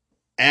it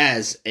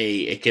as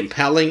a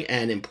compelling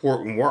and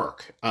important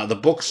work. The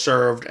book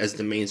served as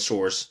the main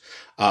source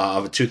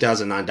of a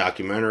 2009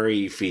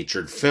 documentary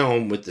featured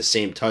film with the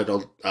same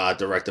title,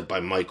 directed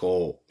by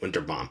Michael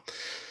Winterbaum.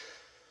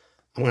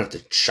 I'm going to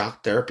have to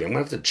shock therapy. I'm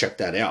going to have to check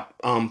that out.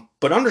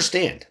 But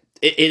understand,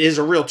 it is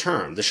a real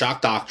term. The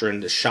shock doctrine,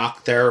 the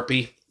shock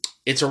therapy,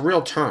 it's a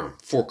real term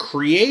for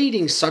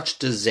creating such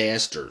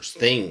disasters,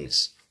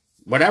 things,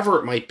 whatever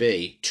it might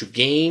be, to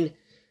gain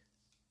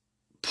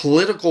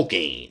political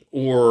gain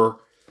or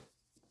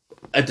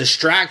a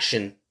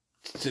distraction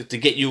to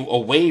get you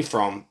away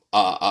from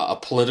a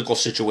political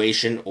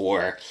situation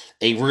or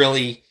a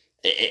really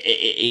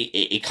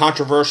a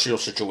controversial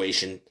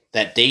situation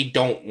that they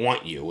don't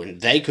want you,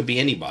 and they could be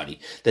anybody,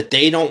 that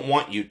they don't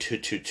want you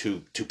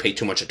to pay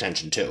too much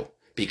attention to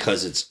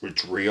because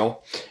it's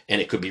real and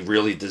it could be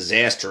really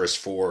disastrous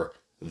for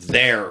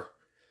their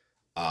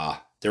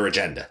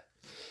agenda.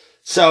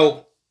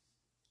 So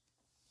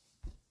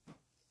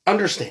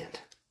understand,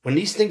 when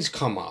these things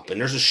come up and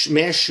there's a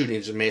mass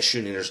shooting,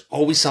 there's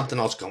always something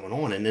else going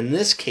on. And in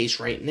this case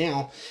right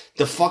now,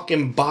 the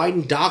fucking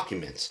Biden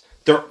documents,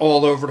 they're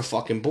all over the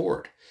fucking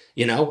board.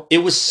 You know, it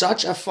was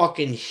such a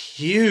fucking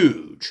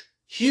huge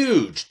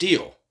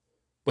deal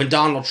when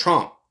Donald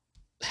Trump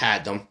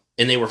had them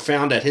and they were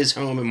found at his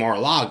home in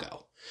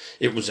Mar-a-Lago.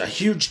 It was a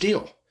huge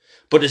deal.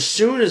 But as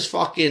soon as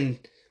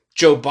fucking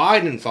Joe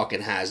Biden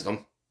fucking has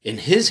them, in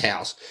his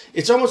house,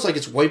 it's almost like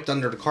it's wiped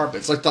under the carpet.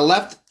 It's like the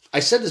left, I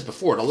said this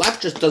before, the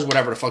left just does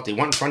whatever the fuck they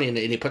want in front of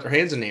you, and they put their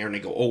hands in the air and they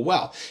go, oh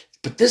well.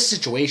 But this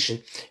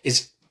situation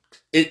is,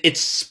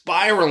 it's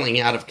spiraling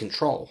out of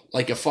control,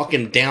 like a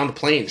fucking downed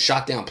plane,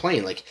 shot down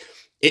plane. Like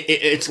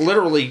it's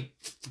literally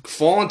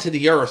fallen to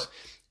the earth,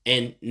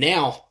 and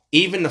now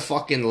even the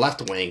fucking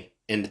left wing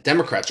and the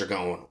Democrats are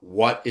going,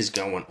 what is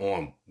going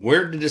on?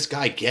 Where did this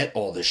guy get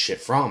all this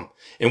shit from?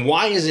 And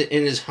why is it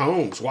in his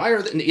homes? Why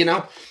are they, you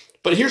know?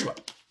 But here's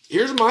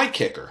my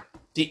kicker.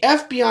 The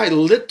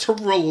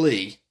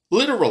FBI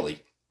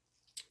literally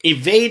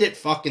evaded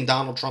fucking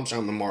Donald Trump's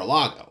home in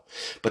Mar-a-Lago.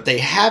 But they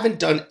haven't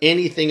done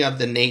anything of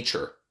the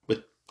nature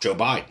with Joe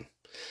Biden.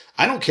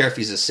 I don't care if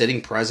he's a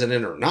sitting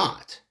president or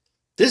not.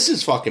 This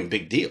is fucking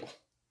big deal.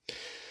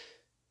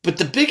 But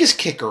the biggest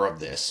kicker of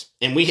this,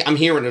 and I'm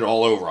hearing it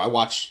all over. I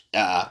watch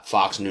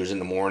Fox News in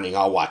the morning.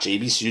 I'll watch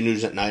ABC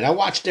News at night. I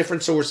watch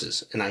different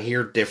sources, and I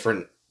hear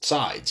different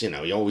sides. You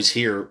know, you always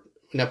hear,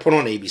 when I put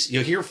on ABC,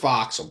 you'll hear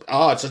Fox.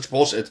 Oh, it's such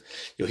bullshit.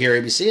 You'll hear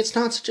ABC. It's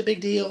not such a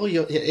big deal.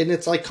 And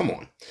it's like, come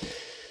on.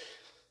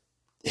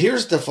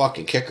 Here's the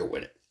fucking kicker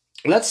with it.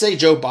 Let's say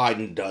Joe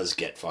Biden does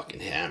get fucking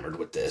hammered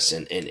with this,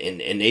 and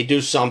they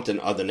do something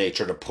of the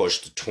nature to push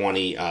the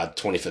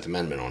 25th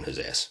Amendment on his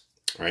ass,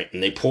 right?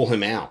 And they pull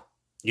him out.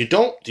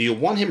 Do you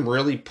want him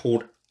really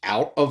pulled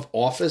out of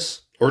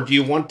office? Or do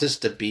you want this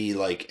to be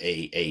like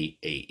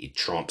a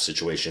Trump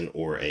situation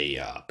or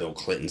a Bill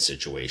Clinton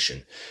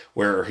situation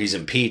where he's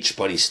impeached,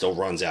 but he still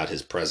runs out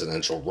his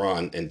presidential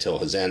run until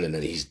his end, and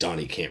then he's done,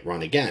 he can't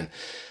run again?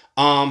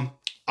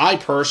 I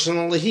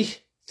personally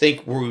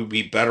think we would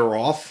be better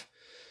off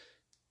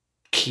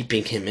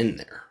keeping him in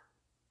there.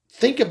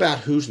 Think about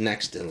who's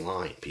next in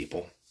line,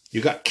 people.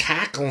 You got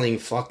cackling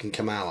fucking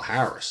Kamala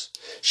Harris.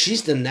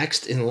 She's the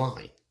next in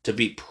line to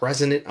be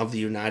president of the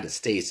United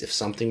States if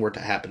something were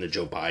to happen to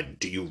Joe Biden.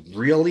 Do you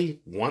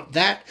really want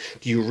that?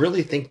 Do you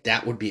really think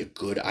that would be a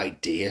good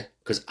idea?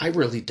 Because I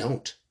really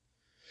don't.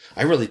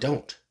 I really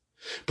don't.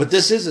 But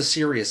this is a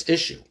serious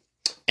issue.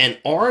 And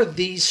are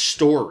these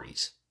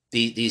stories,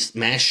 these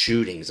mass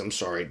shootings, I'm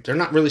sorry, they're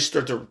not really,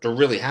 they're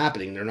really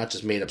happening. They're not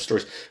just made up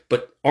stories.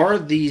 But are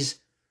these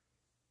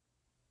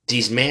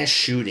mass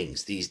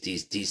shootings,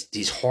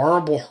 these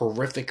horrible,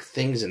 horrific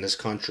things in this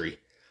country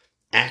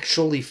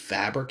actually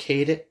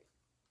fabricated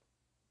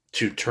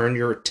to turn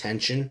your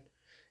attention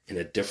in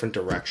a different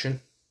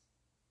direction?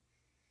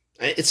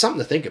 It's something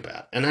to think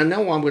about. And I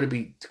know I'm going to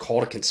be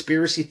called a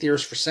conspiracy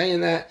theorist for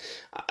saying that,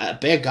 a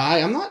bad guy.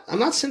 I'm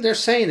not sitting there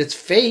saying it's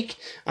fake.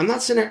 I'm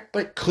not sitting there,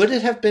 but could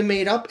it have been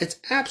made up? It's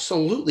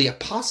absolutely a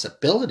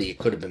possibility it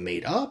could have been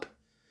made up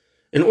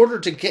in order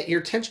to get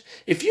your attention.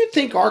 If you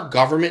think our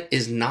government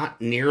is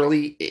not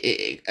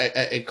nearly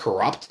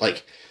corrupt,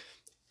 like,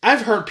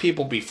 I've heard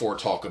people before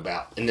talk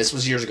about, and this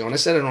was years ago, and I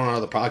said it on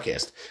another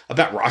podcast,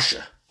 about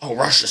Russia. Oh,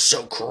 Russia's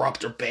so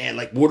corrupt or bad,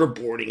 like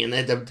waterboarding and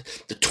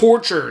the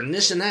torture and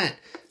this and that.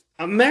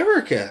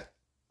 America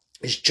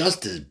is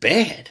just as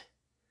bad.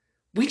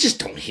 We just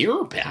don't hear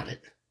about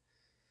it.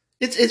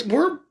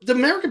 The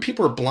American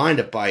people are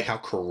blinded by how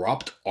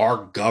corrupt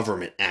our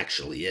government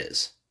actually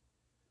is.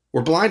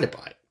 We're blinded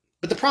by it.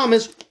 But the problem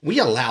is, we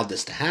allowed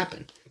this to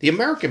happen. The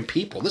American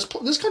people, this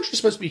country is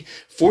supposed to be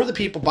for the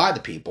people, by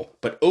the people.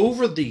 But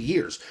over the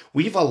years,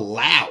 we've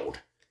allowed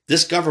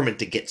this government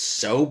to get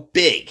so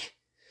big,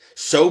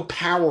 so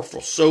powerful,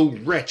 so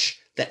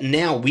rich, that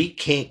now we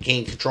can't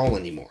gain control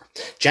anymore.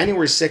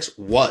 January 6th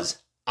was,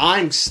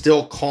 I'm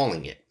still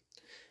calling it,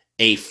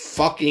 a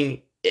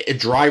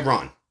dry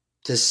run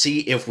to see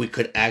if we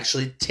could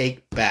actually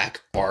take back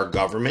our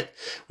government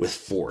with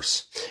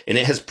force. And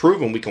it has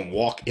proven we can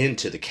walk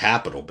into the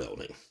Capitol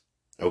building.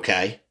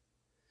 Okay?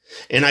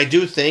 And I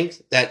do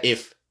think that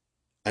if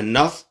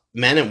enough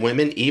men and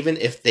women, even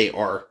if they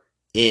are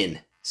in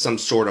some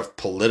sort of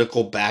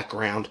political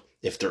background,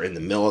 if they're in the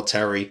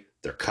military,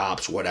 they're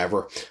cops,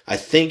 whatever, I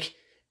think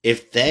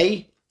if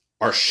they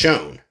are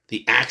shown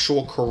the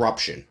actual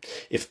corruption,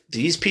 if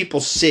these people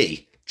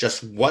see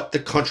just what the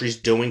country's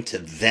doing to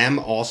them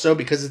also,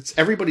 because it's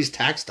everybody's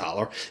tax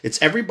dollar,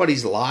 it's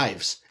everybody's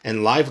lives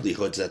and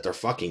livelihoods that they're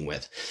fucking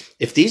with.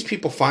 If these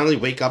people finally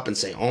wake up and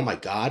say, oh my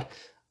God,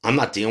 I'm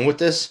not dealing with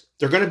this,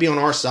 they're going to be on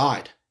our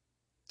side.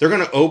 They're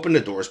going to open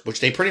the doors, which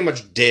they pretty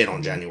much did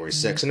on January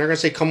 6th, and they're going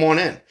to say, come on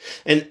in.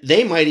 And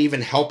they might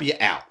even help you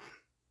out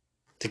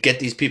to get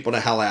these people the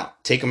hell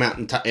out, take them out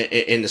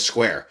in the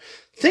square.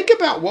 Think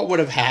about what would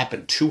have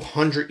happened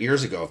 200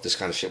 years ago if this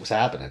kind of shit was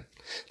happening.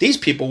 These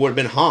people would have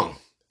been hung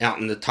out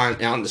in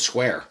the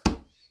square.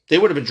 They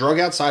would have been drug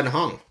outside and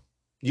hung.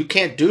 You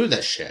can't do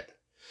this shit.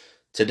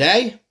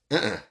 Today,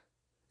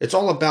 it's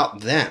all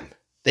about them.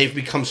 They've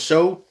become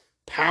so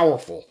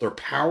powerful. They're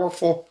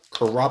powerful,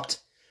 corrupt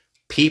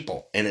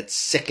people, and it's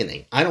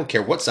sickening. I don't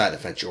care what side of the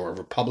fence you are,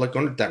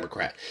 Republican or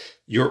Democrat.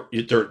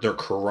 They're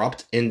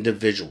corrupt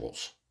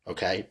individuals,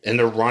 okay? And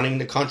they're running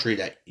the country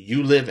that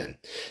you live in.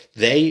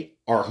 They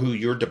are who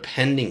you're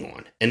depending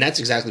on, and that's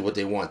exactly what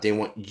they want. They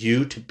want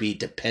you to be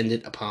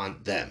dependent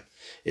upon them.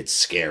 It's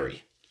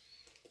scary.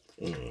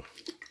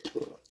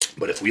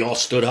 But if we all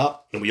stood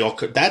up and we all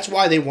could, that's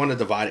why they want a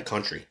divided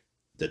country.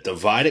 The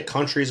divided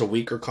country is a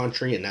weaker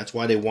country, and that's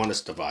why they want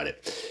us divided.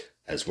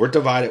 As we're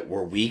divided,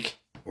 we're weak.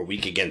 We're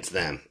weak against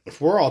them. If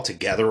we're all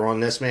together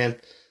on this, man,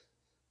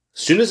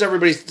 as soon as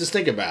everybody, just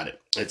think about it.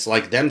 It's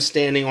like them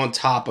standing on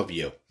top of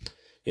you.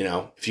 You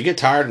know, if you get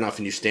tired enough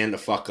and you stand the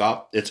fuck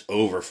up, it's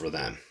over for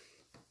them.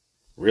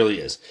 Really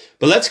is.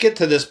 But let's get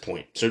to this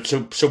point. So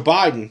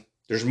Biden,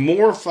 there's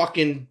more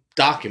fucking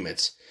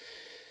documents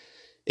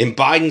in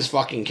Biden's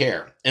fucking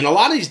care. And a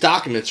lot of these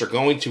documents are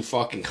going to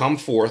fucking come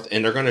forth,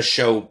 and they're going to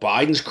show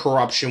Biden's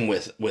corruption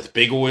with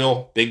big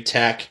oil, big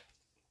tech.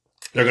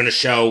 They're going to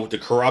show the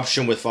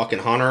corruption with fucking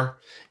Hunter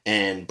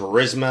and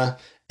Burisma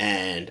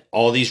and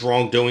all these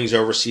wrongdoings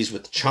overseas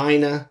with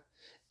China.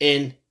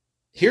 And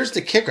here's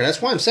the kicker.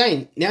 That's why I'm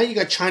saying now you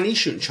got Chinese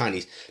shooting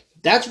Chinese.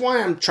 That's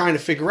why I'm trying to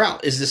figure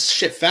out, is this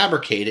shit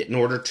fabricated in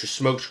order to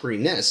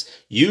smokescreen this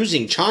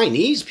using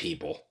Chinese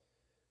people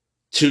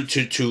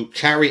to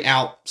carry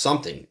out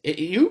something?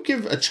 You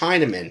give a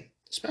Chinaman,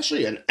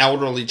 especially an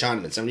elderly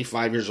Chinaman,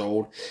 75 years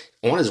old,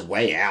 on his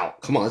way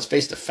out. Come on, let's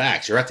face the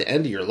facts. You're at the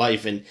end of your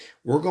life, and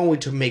we're going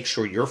to make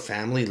sure your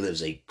family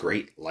lives a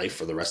great life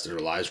for the rest of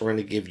their lives. We're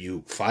going to give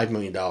you $5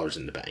 million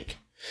in the bank,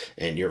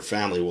 and your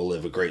family will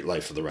live a great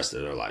life for the rest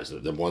of their lives,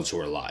 the ones who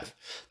are alive.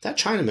 That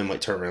Chinaman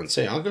might turn around and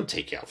say, I'll go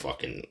take out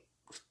fucking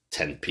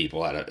 10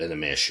 people in a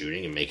mass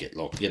shooting and make it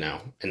look,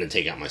 and then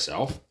take out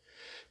myself.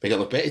 Make it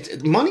look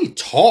bad. Money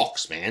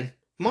talks, man.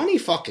 Money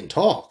fucking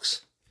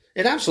talks.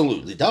 It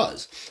absolutely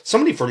does.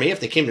 Somebody, for me, if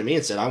they came to me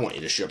and said, I want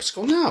you to shoot up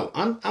school, no,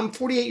 I'm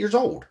 48 years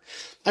old.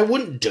 I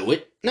wouldn't do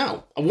it.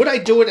 No. Would I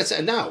do it? I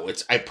said, no.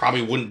 I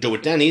probably wouldn't do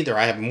it then either.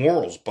 I have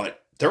morals,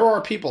 but there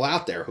are people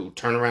out there who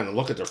turn around and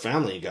look at their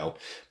family and go,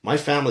 my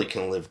family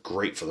can live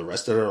great for the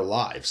rest of their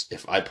lives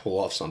if I pull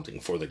off something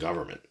for the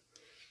government.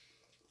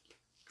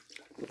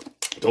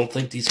 Don't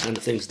think these kind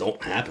of things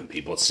don't happen,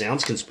 people. It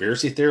sounds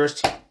conspiracy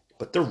theorist,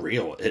 but they're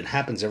real. It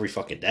happens every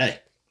fucking day.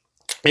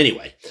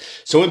 Anyway,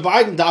 so in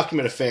Biden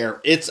document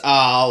affair, it's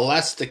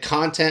less the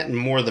content and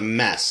more the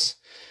mess.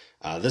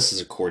 This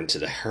is according to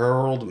the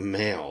Herald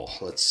Mail.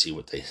 Let's see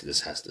what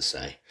this has to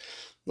say.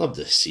 Love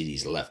to see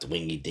these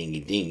left-wingy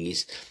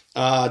dingy-dingies.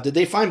 Did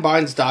they find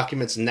Biden's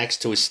documents next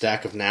to a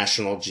stack of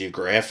National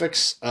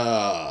Geographics?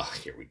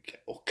 Here we go.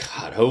 Oh,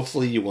 God,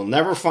 hopefully you will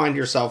never find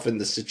yourself in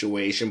this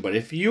situation. But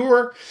if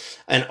you're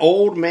an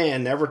old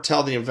man, never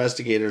tell the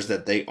investigators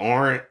that they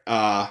aren't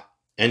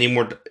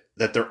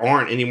that there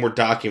aren't any more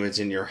documents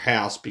in your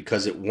house,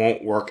 because it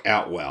won't work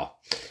out well.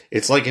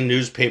 It's like a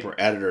newspaper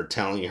editor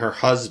telling her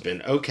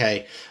husband,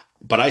 okay,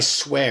 but I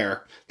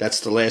swear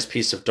that's the last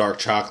piece of dark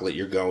chocolate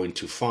you're going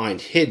to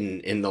find hidden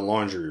in the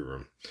laundry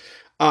room.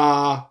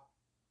 That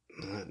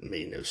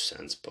made no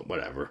sense, but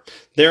whatever.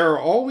 There are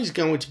always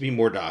going to be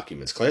more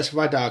documents.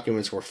 Classified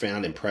documents were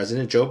found in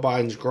President Joe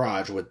Biden's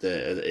garage with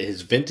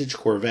his vintage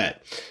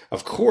Corvette.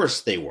 Of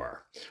course they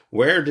were.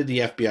 Where did the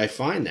FBI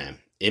find them?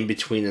 In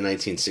between the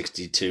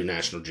 1962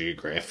 National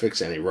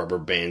Geographics and a rubber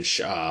band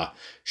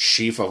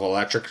sheaf of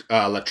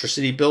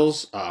electricity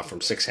bills from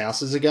 6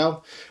 houses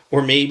ago?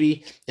 Or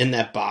maybe in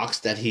that box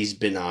that he's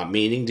been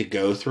meaning to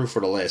go through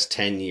for the last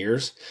 10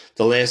 years?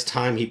 The last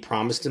time he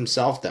promised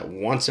himself that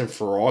once and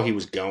for all he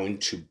was going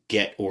to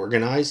get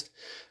organized?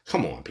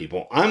 Come on,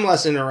 people. I'm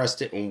less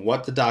interested in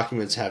what the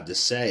documents have to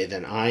say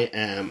than I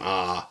am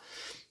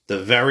the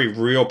very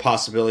real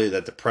possibility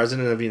that the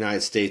President of the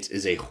United States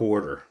is a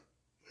hoarder.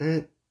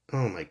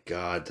 Oh my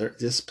God!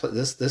 This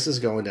is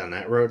going down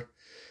that road.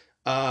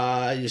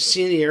 You've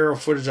seen the aerial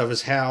footage of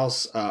his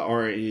house,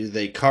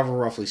 they cover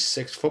roughly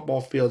 6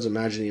 football fields.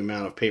 Imagine the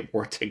amount of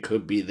paperwork that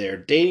could be there,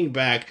 dating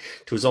back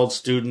to his old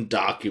student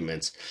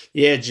documents.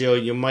 Yeah, Jill,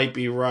 you might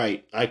be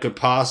right. I could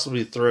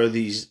possibly throw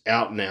these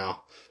out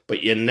now,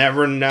 but you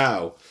never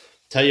know.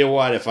 Tell you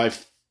what, if I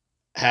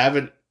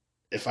haven't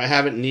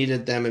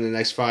needed them in the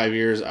next 5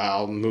 years,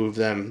 I'll move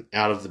them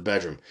out of the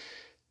bedroom.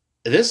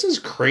 This is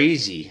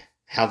crazy.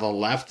 How the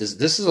left is.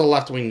 This is a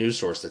left-wing news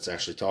source that's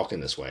actually talking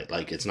this way.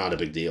 Like, it's not a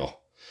big deal.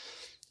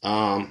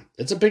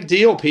 It's a big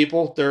deal,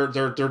 people. They're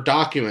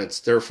documents.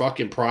 They're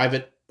fucking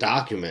private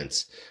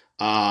documents.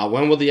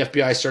 When will the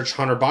FBI search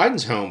Hunter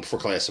Biden's home for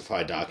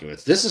classified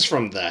documents? This is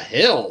from The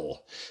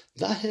Hill.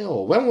 The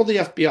Hill. When will the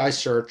FBI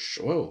search...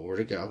 Whoa, where'd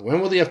it go? When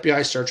will the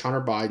FBI search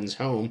Hunter Biden's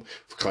home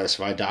for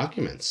classified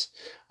documents?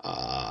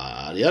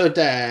 The other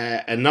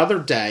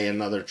day,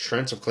 another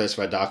trench of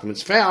classified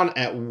documents found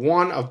at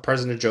one of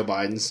President Joe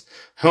Biden's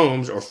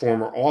homes or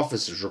former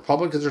offices.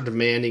 Republicans are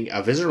demanding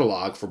a visitor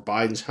log for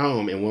Biden's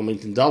home in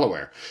Wilmington,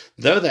 Delaware.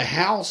 Though the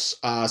House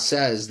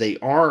says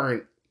there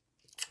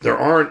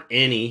aren't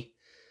any,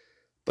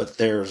 but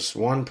there's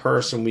one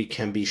person we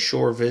can be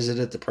sure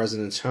visited the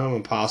president's home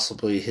and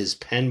possibly his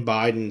Penn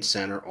Biden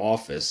Center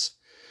office.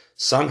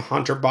 Son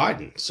Hunter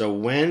Biden. So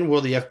when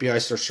will the FBI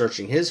start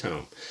searching his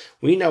home?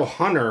 We know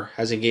Hunter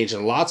has engaged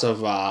in lots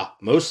of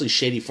mostly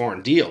shady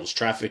foreign deals,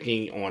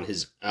 trafficking on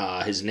his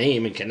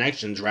name and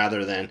connections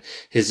rather than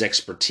his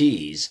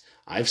expertise.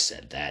 I've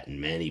said that in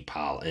many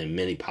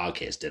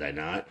podcasts, did I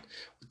not?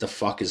 What the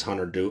fuck is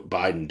Hunter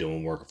Biden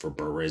doing working for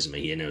Burisma?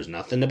 He knows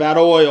nothing about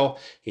oil.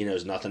 He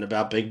knows nothing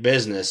about big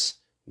business.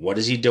 What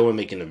is he doing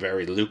making a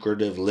very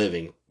lucrative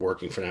living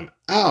working for them?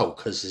 Oh,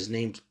 because his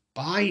name's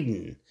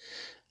Biden.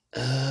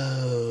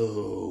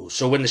 Oh,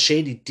 so when the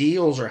shady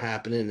deals are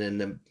happening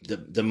and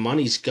the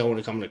money's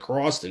coming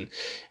across and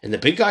the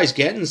big guy's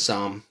getting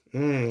some,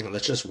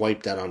 let's just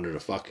wipe that under the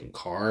fucking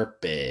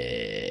carpet.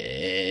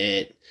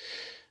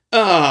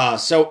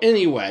 So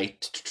anyway,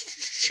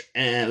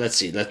 and let's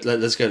see, let's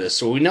go to this.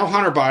 So we know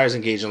Hunter Biden is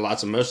engaged in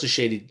lots of mostly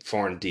shady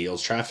foreign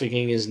deals,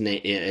 trafficking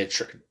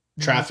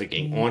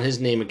on his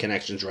name and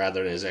connections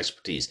rather than his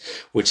expertise,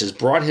 which has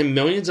brought him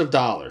millions of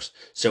dollars.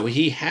 So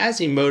he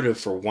has a motive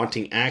for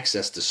wanting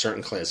access to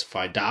certain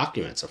classified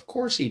documents. Of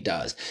course he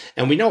does.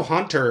 And we know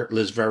Hunter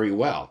lives very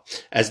well.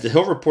 As The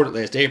Hill reported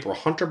last April,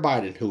 Hunter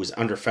Biden, who is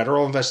under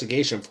federal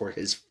investigation for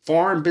his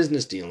foreign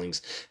business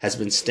dealings, has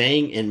been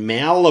staying in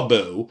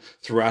Malibu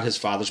throughout his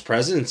father's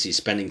presidency,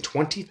 spending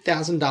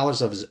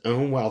 $20,000 of his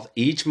own wealth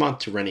each month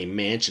to rent a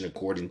mansion,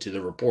 according to the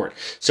report.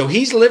 So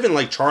he's living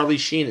like Charlie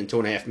Sheen in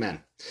 2.5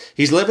 Men.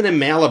 He's living in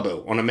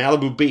Malibu, on a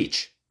Malibu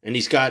beach. And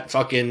he's got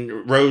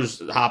fucking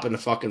Rose hopping the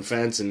fucking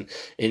fence and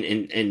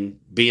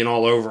being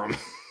all over him.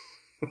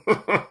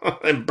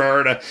 And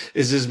Berta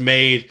is his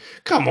maid.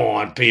 Come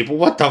on, people.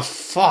 What the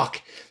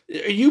fuck?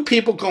 Are you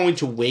people going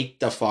to wake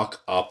the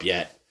fuck up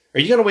yet? Are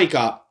you going to wake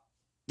up?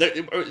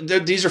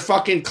 These are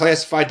fucking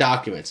classified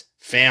documents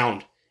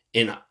found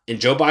in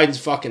Joe Biden's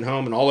fucking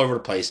home and all over the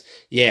place.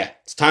 Yeah,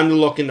 it's time to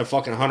look into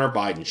fucking Hunter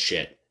Biden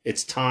shit.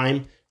 It's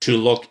time to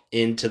look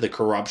into the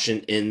corruption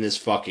in this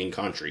fucking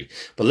country.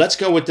 But let's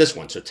go with this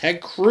one. So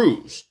Ted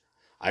Cruz,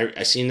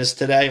 I seen this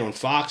today on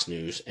Fox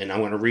News, and I'm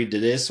going to read to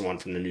this one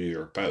from the New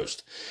York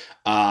Post.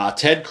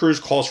 Ted Cruz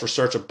calls for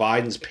search of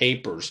Biden's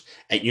papers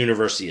at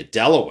University of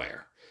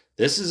Delaware.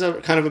 This is a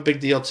kind of a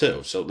big deal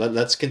too. So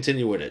let's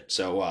continue with it.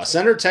 So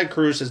Senator Ted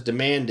Cruz has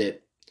demanded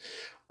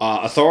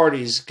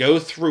authorities go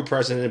through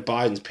President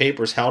Biden's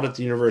papers held at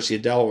the University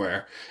of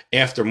Delaware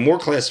after more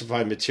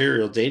classified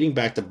material dating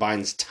back to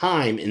Biden's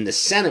time in the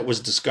Senate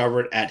was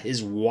discovered at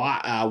his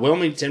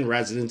Wilmington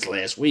residence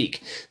last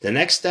week. The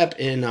next step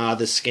in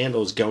this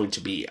scandal is going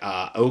to be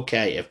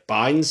okay if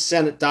Biden's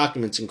Senate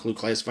documents include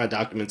classified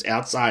documents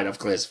outside of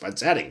classified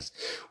settings,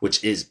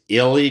 which is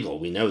illegal.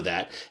 We know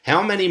that.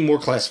 How many more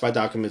classified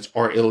documents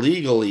are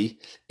illegally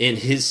in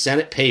his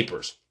Senate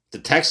papers? The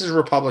Texas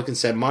Republican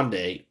said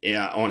Monday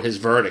on his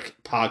Verdict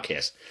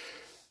podcast.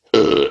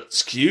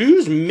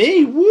 Excuse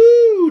me,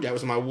 woo! That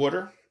was my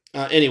water.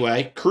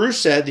 Anyway, Cruz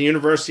said the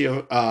University,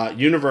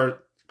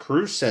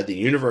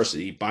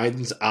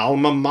 Biden's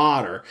alma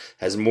mater,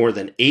 has more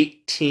than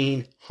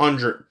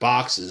 1,800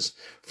 boxes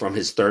from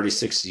his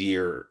 36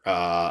 years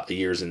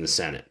in the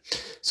Senate.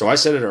 So I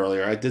said it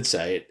earlier. I did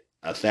say it.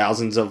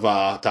 Thousands of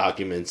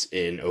documents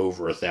in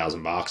over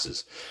 1,000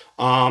 boxes.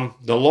 The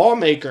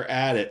lawmaker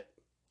added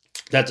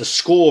that the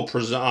school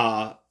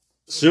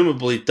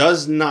presumably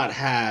does not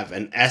have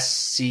an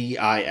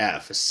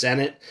SCIF, a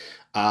Senate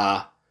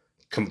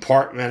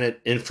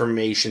Compartmented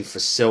Information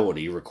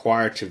Facility,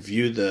 required to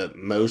view the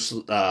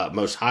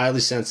most highly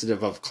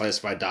sensitive of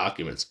classified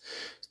documents.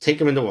 Take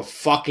them into a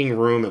fucking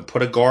room and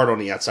put a guard on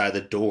the outside of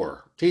the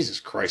door. Jesus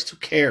Christ, who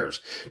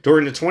cares?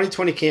 During the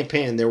 2020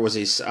 campaign, there was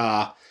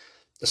a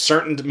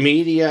certain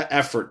media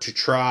effort to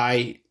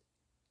try.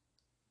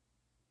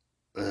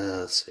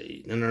 Let's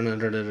see. During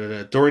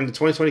the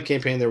 2020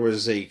 campaign, there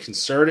was a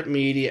concerted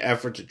media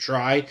effort to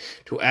try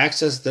to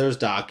access those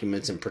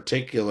documents. In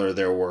particular,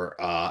 there were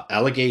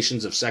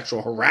allegations of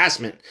sexual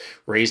harassment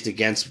raised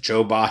against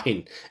Joe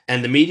Biden,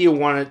 and the media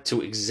wanted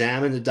to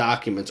examine the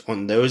documents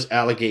on those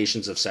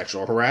allegations of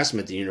sexual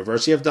harassment. The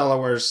University of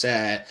Delaware has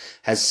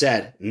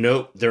said,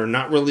 nope, they're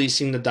not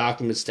releasing the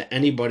documents to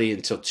anybody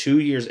until 2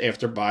 years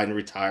after Biden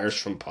retires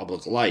from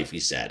public life, he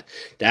said.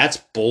 That's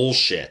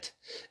bullshit.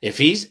 If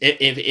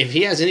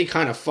he has any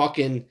kind of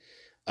fucking,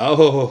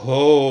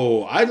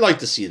 I'd like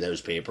to see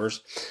those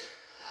papers.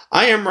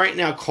 I am right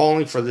now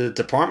calling for the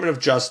Department of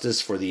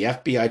Justice, for the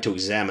FBI, to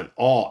examine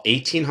all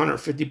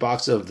 1,850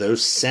 boxes of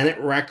those Senate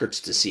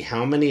records to see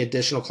how many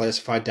additional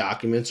classified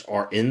documents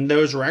are in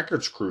those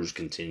records, Cruz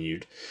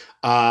continued.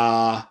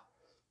 The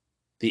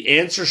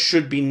answer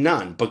should be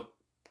none, but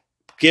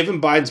given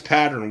Biden's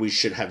pattern, we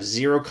should have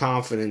zero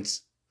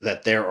confidence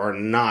that there are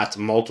not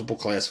multiple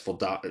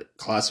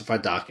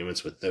classified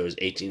documents with those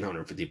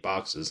 1,850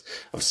 boxes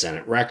of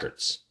Senate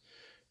records.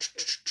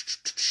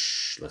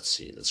 Let's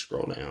see. Let's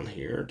scroll down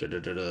here.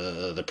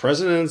 The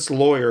president's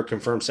lawyer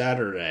confirmed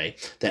Saturday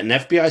that an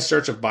FBI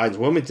search of Biden's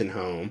Wilmington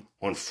home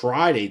on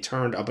Friday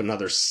turned up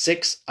another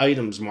 6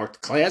 items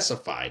marked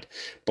classified.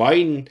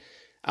 Biden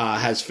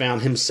has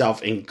found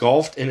himself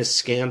engulfed in a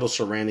scandal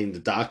surrounding the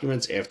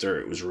documents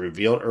after it was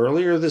revealed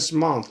earlier this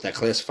month that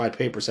classified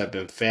papers have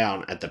been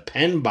found at the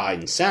Penn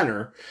Biden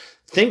Center,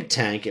 think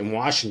tank in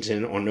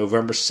Washington on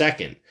November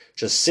 2nd,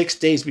 just 6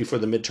 days before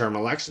the midterm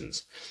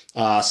elections.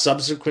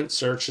 Subsequent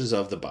searches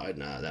of the Biden,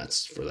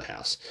 that's for the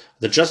House.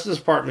 The Justice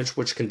Department,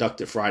 which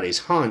conducted Friday's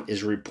hunt,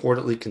 is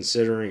reportedly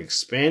considering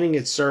expanding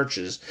its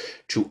searches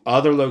to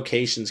other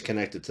locations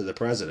connected to the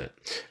president.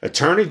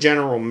 Attorney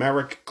General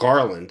Merrick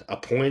Garland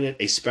appointed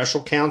a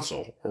special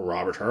counsel, or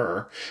Robert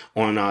Hur,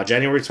 on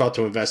January 12th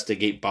to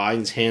investigate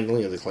Biden's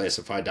handling of the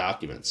classified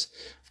documents.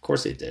 Of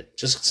course they did.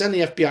 Just send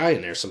the FBI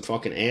in there, some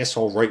fucking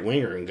asshole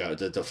right-winger, and go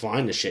to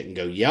find the shit and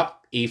go, yep,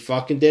 he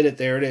fucking did it.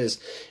 There it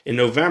is. In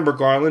November,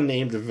 Garland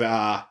named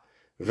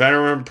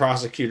veteran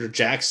prosecutor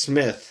Jack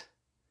Smith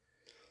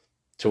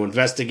to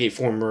investigate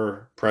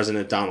former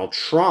President Donald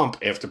Trump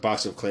after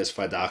boxes of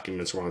classified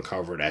documents were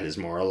uncovered at his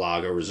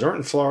Mar-a-Lago resort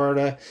in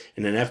Florida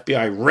in an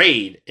FBI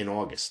raid in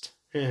August.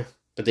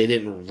 But they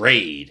didn't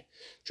raid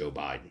Joe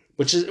Biden,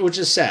 which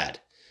is sad.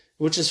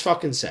 Which is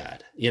fucking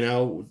sad. You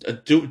know,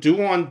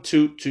 do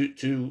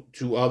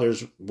unto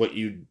others what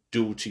you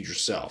do to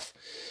yourself.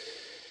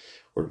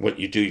 Or what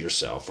you do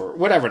yourself. Or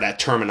whatever that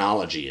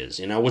terminology is.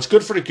 You know, what's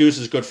good for the goose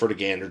is good for the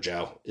gander,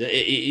 Joe.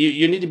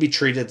 You need to be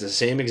treated the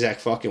same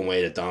exact fucking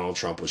way that Donald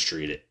Trump was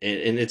treated.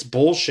 And it's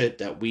bullshit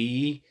that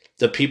we,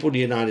 the people of the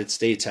United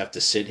States, have to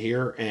sit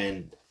here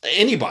and...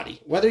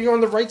 Anybody, whether you're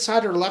on the right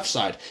side or the left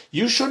side,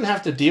 you shouldn't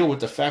have to deal with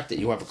the fact that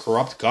you have a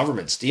corrupt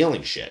government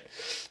stealing shit.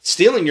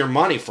 Stealing your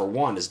money, for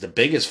one, is the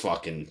biggest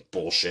fucking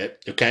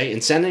bullshit, okay?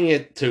 And sending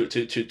it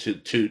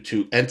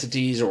to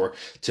entities or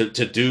to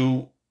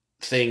do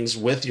things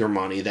with your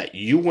money that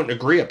you wouldn't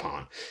agree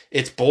upon.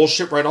 It's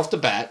bullshit right off the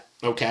bat,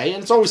 okay?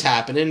 And it's always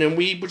happening, and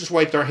we just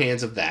wiped our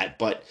hands of that.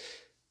 But,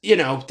 you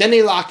know, then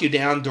they lock you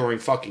down during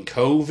fucking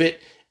COVID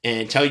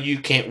and tell you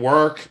can't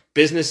work.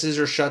 Businesses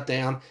are shut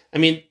down. I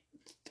mean...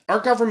 Our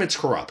government's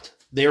corrupt.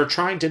 They are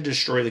trying to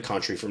destroy the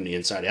country from the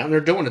inside out, and they're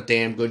doing a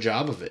damn good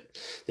job of it.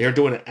 They are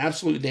doing an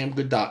absolutely damn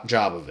good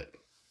job of it.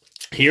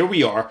 Here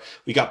we are.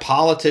 We got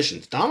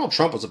politicians. Donald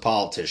Trump was a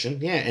politician,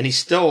 yeah, and he's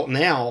still,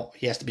 now,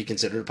 he has to be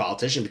considered a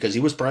politician because he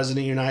was president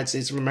of the United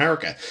States of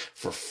America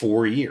for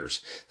 4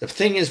 years. The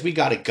thing is, we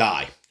got a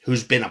guy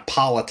who's been a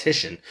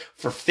politician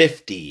for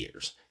 50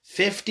 years.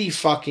 50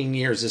 fucking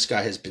years this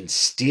guy has been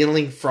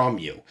stealing from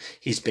you.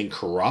 He's been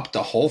corrupt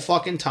the whole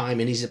fucking time,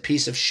 and he's a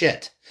piece of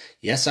shit.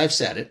 Yes, I've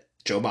said it.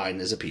 Joe Biden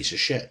is a piece of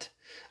shit.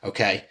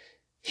 Okay?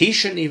 He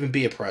shouldn't even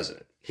be a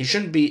president. He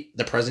shouldn't be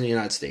the president of the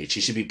United States.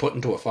 He should be put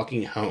into a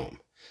fucking home.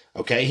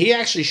 Okay? He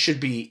actually should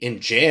be in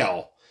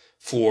jail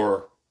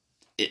for...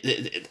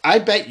 I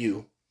bet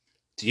you,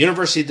 the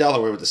University of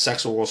Delaware with the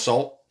sexual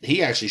assault,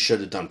 he actually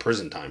should have done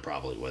prison time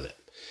probably with it.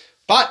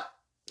 But,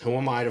 who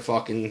am I to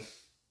fucking...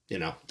 You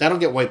know, that'll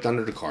get wiped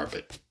under the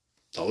carpet.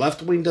 The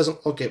left wing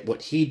doesn't look at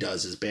what he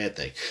does as a bad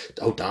thing.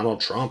 Oh,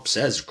 Donald Trump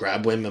says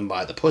grab women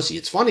by the pussy.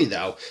 It's funny,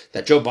 though,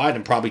 that Joe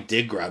Biden probably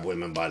did grab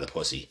women by the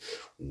pussy.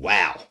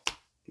 Wow.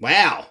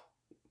 Wow.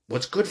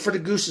 What's good for the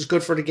goose is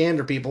good for the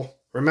gander, people.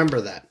 Remember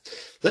that.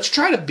 Let's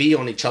try to be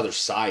on each other's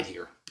side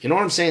here. You know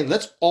what I'm saying?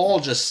 Let's all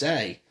just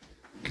say,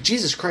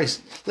 Jesus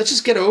Christ, let's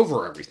just get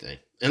over everything.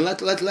 And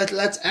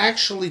let's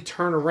actually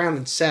turn around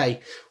and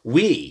say,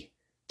 we,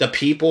 the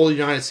people of the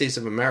United States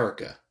of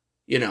America,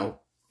 you know,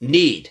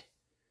 need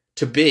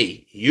to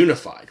be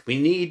unified. We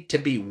need to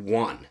be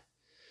one.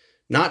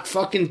 Not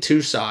fucking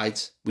two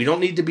sides. We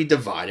don't need to be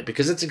divided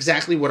because that's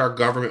exactly what our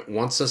government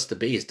wants us to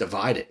be, is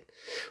divided.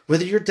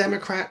 Whether you're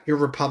Democrat, you're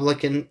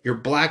Republican, you're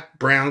black,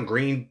 brown,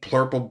 green,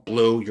 purple,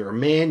 blue, you're a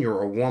man,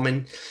 you're a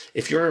woman,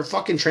 if you're a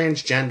fucking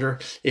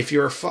transgender, if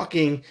you're a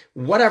fucking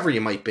whatever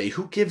you might be,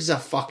 who gives a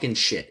fucking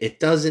shit? It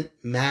doesn't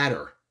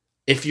matter.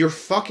 If you're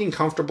fucking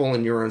comfortable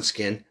in your own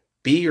skin,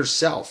 be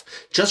yourself.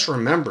 Just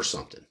remember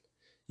something.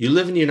 You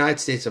live in the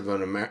United States of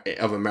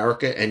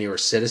America and you're a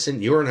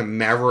citizen. You're an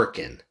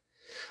American.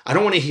 I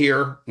don't want to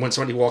hear when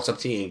somebody walks up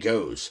to you and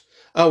goes,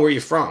 oh, where are you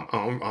from?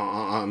 Oh,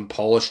 I'm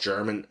Polish,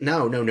 German.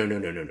 No.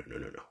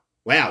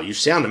 Wow, you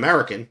sound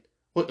American.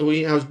 Well,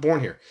 I was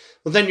born here.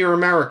 Well, then you're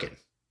American.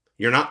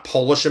 You're not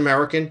Polish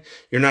American.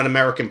 You're not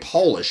American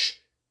Polish.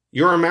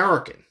 You're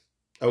American.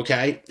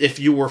 Okay? If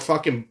you were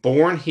fucking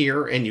born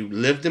here and you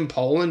lived in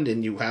Poland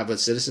and you have a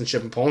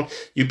citizenship in Poland,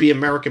 you'd be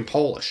American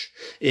Polish.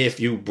 If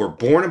you were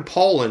born in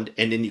Poland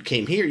and then you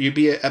came here, you'd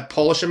be a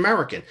Polish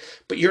American.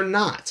 But you're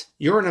not.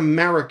 You're an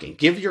American.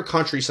 Give your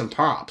country some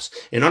props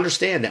and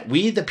understand that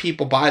we, the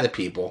people, by the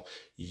people,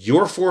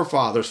 your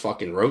forefathers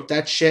fucking wrote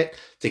that shit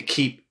to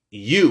keep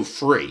you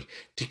free,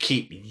 to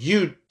keep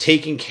you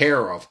taken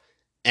care of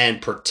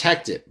and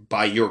protected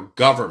by your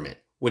government,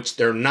 which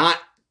they're not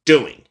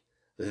doing.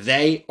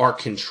 They are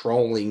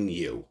controlling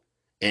you,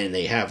 and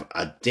they have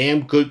a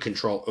damn good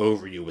control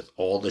over you with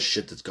all the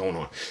shit that's going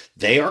on.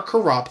 They are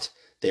corrupt.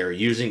 They are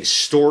using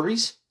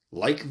stories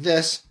like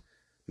this,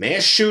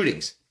 mass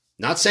shootings.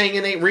 Not saying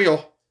it ain't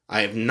real.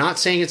 I am not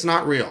saying it's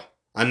not real.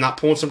 I'm not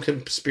pulling some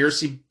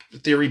conspiracy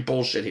theory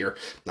bullshit here.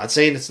 I'm not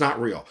saying it's not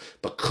real.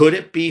 But could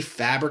it be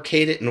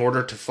fabricated in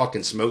order to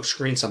fucking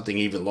smokescreen something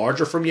even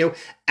larger from you?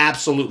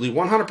 Absolutely.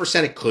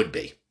 100% it could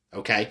be.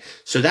 Okay?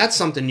 So that's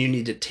something you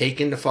need to take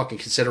into fucking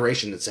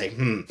consideration and say,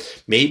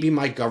 maybe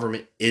my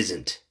government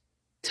isn't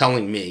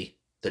telling me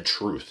the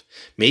truth.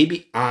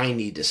 Maybe I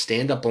need to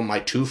stand up on my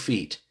 2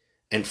 feet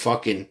and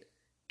fucking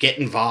get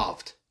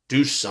involved.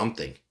 Do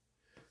something.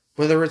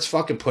 Whether it's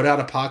fucking put out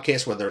a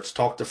podcast, whether it's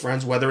talk to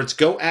friends, whether it's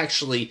go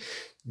actually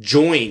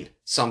join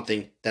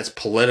something that's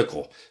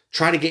political.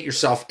 Try to get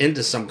yourself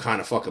into some kind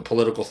of fucking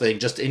political thing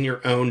just in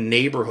your own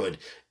neighborhood,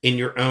 in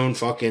your own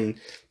fucking,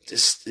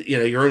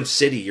 your own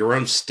city, your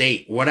own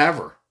state,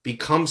 whatever.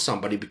 Become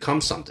somebody,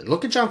 become something.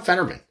 Look at John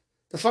Fetterman.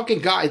 The fucking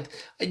guy,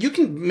 you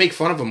can make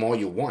fun of him all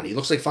you want. He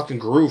looks like fucking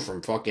Gru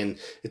from fucking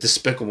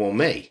Despicable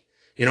Me.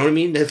 You know what I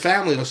mean? The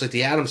family looks like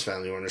the Addams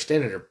family, you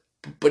understand it?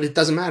 But it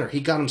doesn't matter.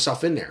 He got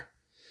himself in there.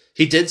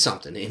 He did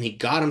something, and he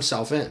got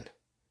himself in.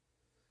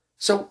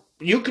 So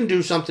you can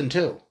do something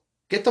too.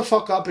 Get the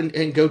fuck up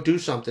and go do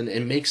something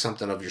and make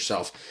something of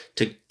yourself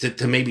to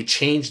maybe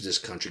change this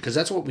country, because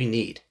that's what we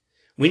need.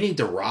 We need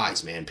to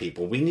rise, man,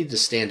 people. We need to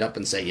stand up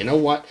and say, you know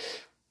what?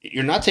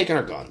 You're not taking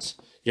our guns.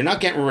 You're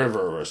not getting rid of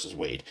Roe versus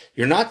Wade.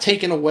 You're not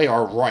taking away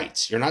our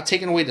rights. You're not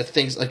taking away the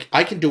things. Like,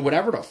 I can do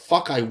whatever the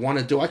fuck I want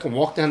to do. I can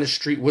walk down the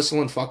street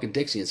whistling fucking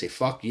Dixie and say,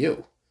 fuck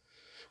you.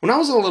 When I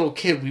was a little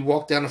kid, we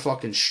walked down the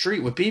fucking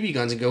street with BB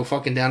guns and go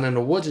fucking down in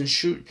the woods and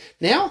shoot.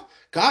 Now,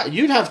 God,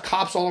 you'd have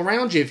cops all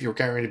around you if you were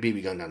carrying a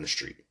BB gun down the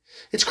street.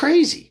 It's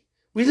crazy.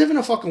 We live in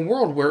a fucking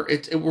world where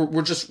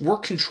we're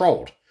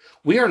controlled.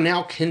 We are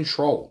now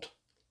controlled.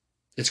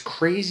 It's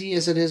crazy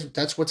as it is.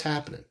 That's what's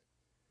happening.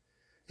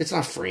 It's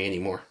not free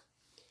anymore.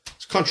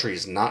 This country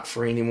is not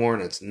free anymore,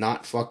 and it's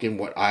not fucking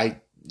what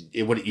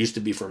it used to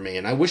be for me.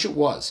 And I wish it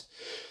was.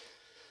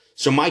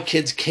 So my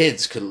kids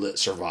could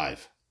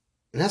survive.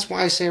 And that's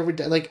why I say every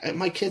day, like,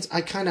 my kids,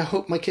 I kind of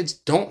hope my kids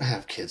don't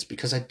have kids,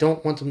 because I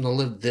don't want them to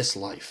live this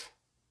life.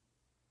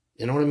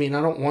 You know what I mean?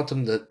 I don't want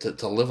them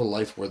to live a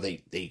life where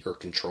they are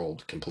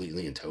controlled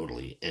completely and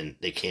totally, and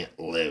they can't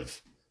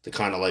live the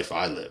kind of life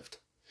I lived,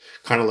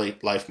 kind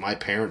of life my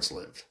parents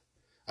lived.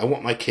 I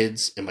want my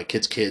kids and my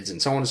kids' kids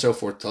and so on and so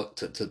forth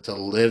to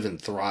live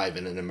and thrive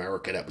in an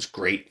America that was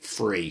great,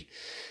 free.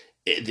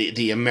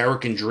 The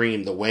American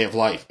dream, the way of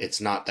life,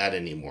 it's not that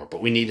anymore,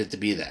 but we need it to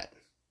be that.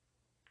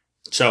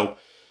 So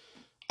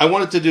I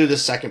wanted to do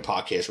this second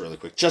podcast really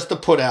quick, just to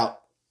put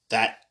out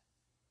that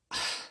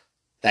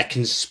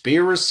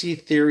conspiracy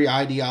theory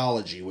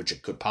ideology, which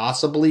it could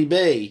possibly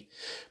be,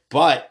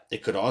 but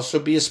it could also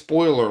be a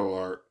spoiler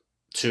alert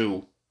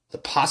to the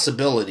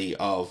possibility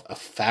of a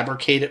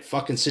fabricated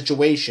fucking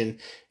situation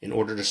in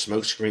order to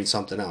smokescreen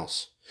something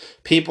else.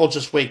 People,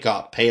 just wake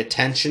up, pay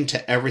attention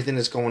to everything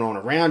that's going on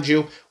around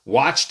you,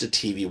 watch the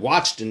TV,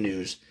 watch the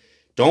news.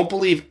 Don't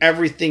believe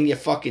everything you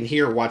fucking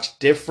hear. Watch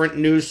different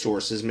news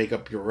sources. Make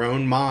up your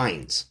own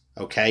minds,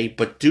 okay?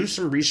 But do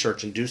some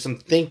research and do some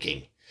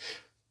thinking.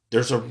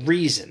 There's a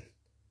reason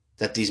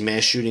that these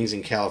mass shootings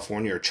in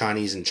California are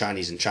Chinese and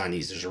Chinese and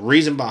Chinese. There's a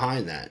reason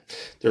behind that.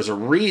 There's a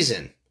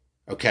reason,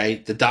 okay?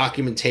 The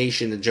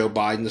documentation of Joe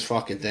Biden's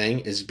fucking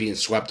thing is being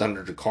swept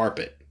under the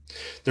carpet.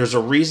 There's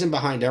a reason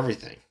behind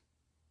everything.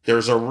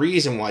 There's a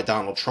reason why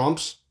Donald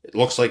Trump's, it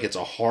looks like it's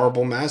a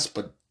horrible mess,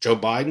 but Joe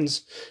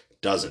Biden's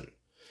doesn't.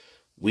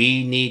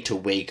 We need to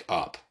wake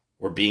up.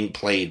 We're being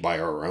played by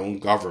our own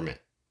government,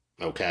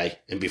 okay?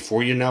 And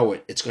before you know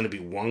it, it's going to be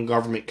one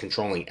government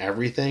controlling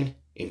everything,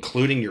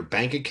 including your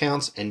bank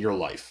accounts and your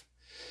life.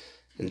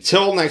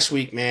 Until next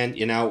week, man,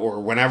 or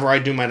whenever I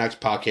do my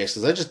next podcast,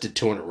 because I just did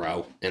 2 in a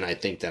row, and I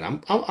think that I'm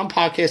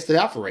podcasted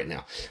out for right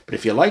now. But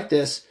if you like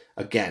this,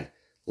 again,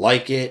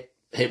 like it,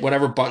 hit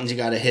whatever buttons you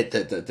got to hit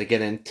to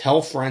get in.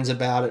 Tell friends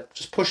about it.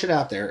 Just push it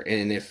out there.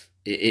 And if,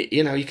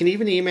 you can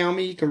even email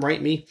me. You can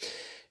write me.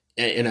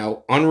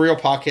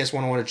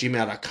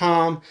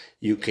 unrealpodcast101@gmail.com.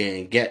 You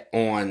can get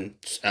on,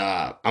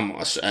 I'm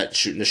at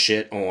Shooting the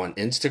Shit on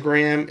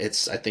Instagram.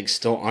 It's, I think,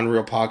 still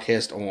Unreal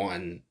Podcast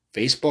on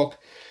Facebook.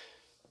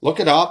 Look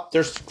it up.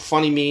 There's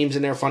funny memes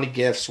in there, funny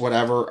GIFs,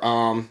 whatever.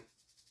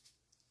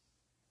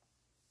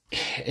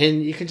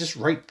 And you can just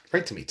write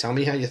to me. Tell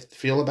me how you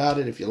feel about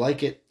it. If you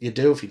like it, you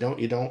do. If you don't,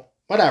 you don't.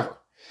 Whatever.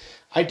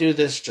 I do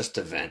this just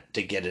to vent,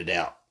 to get it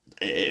out.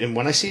 And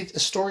when I see a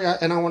story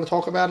and I want to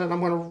talk about it,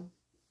 I'm going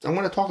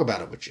to talk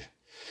about it with you.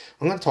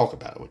 I'm going to talk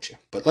about it with you.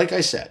 But like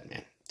I said,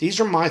 man, these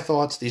are my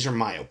thoughts. These are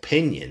my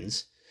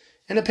opinions.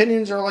 And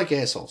opinions are like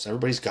assholes.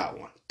 Everybody's got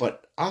one.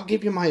 But I'll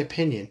give you my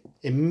opinion.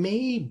 And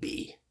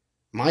maybe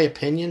my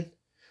opinion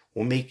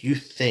will make you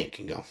think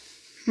and go,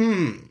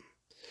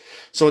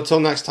 So until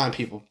next time,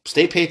 people,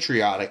 stay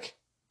patriotic.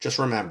 Just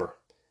remember,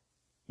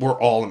 we're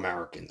all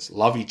Americans.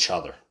 Love each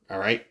other. All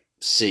right?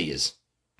 See yous.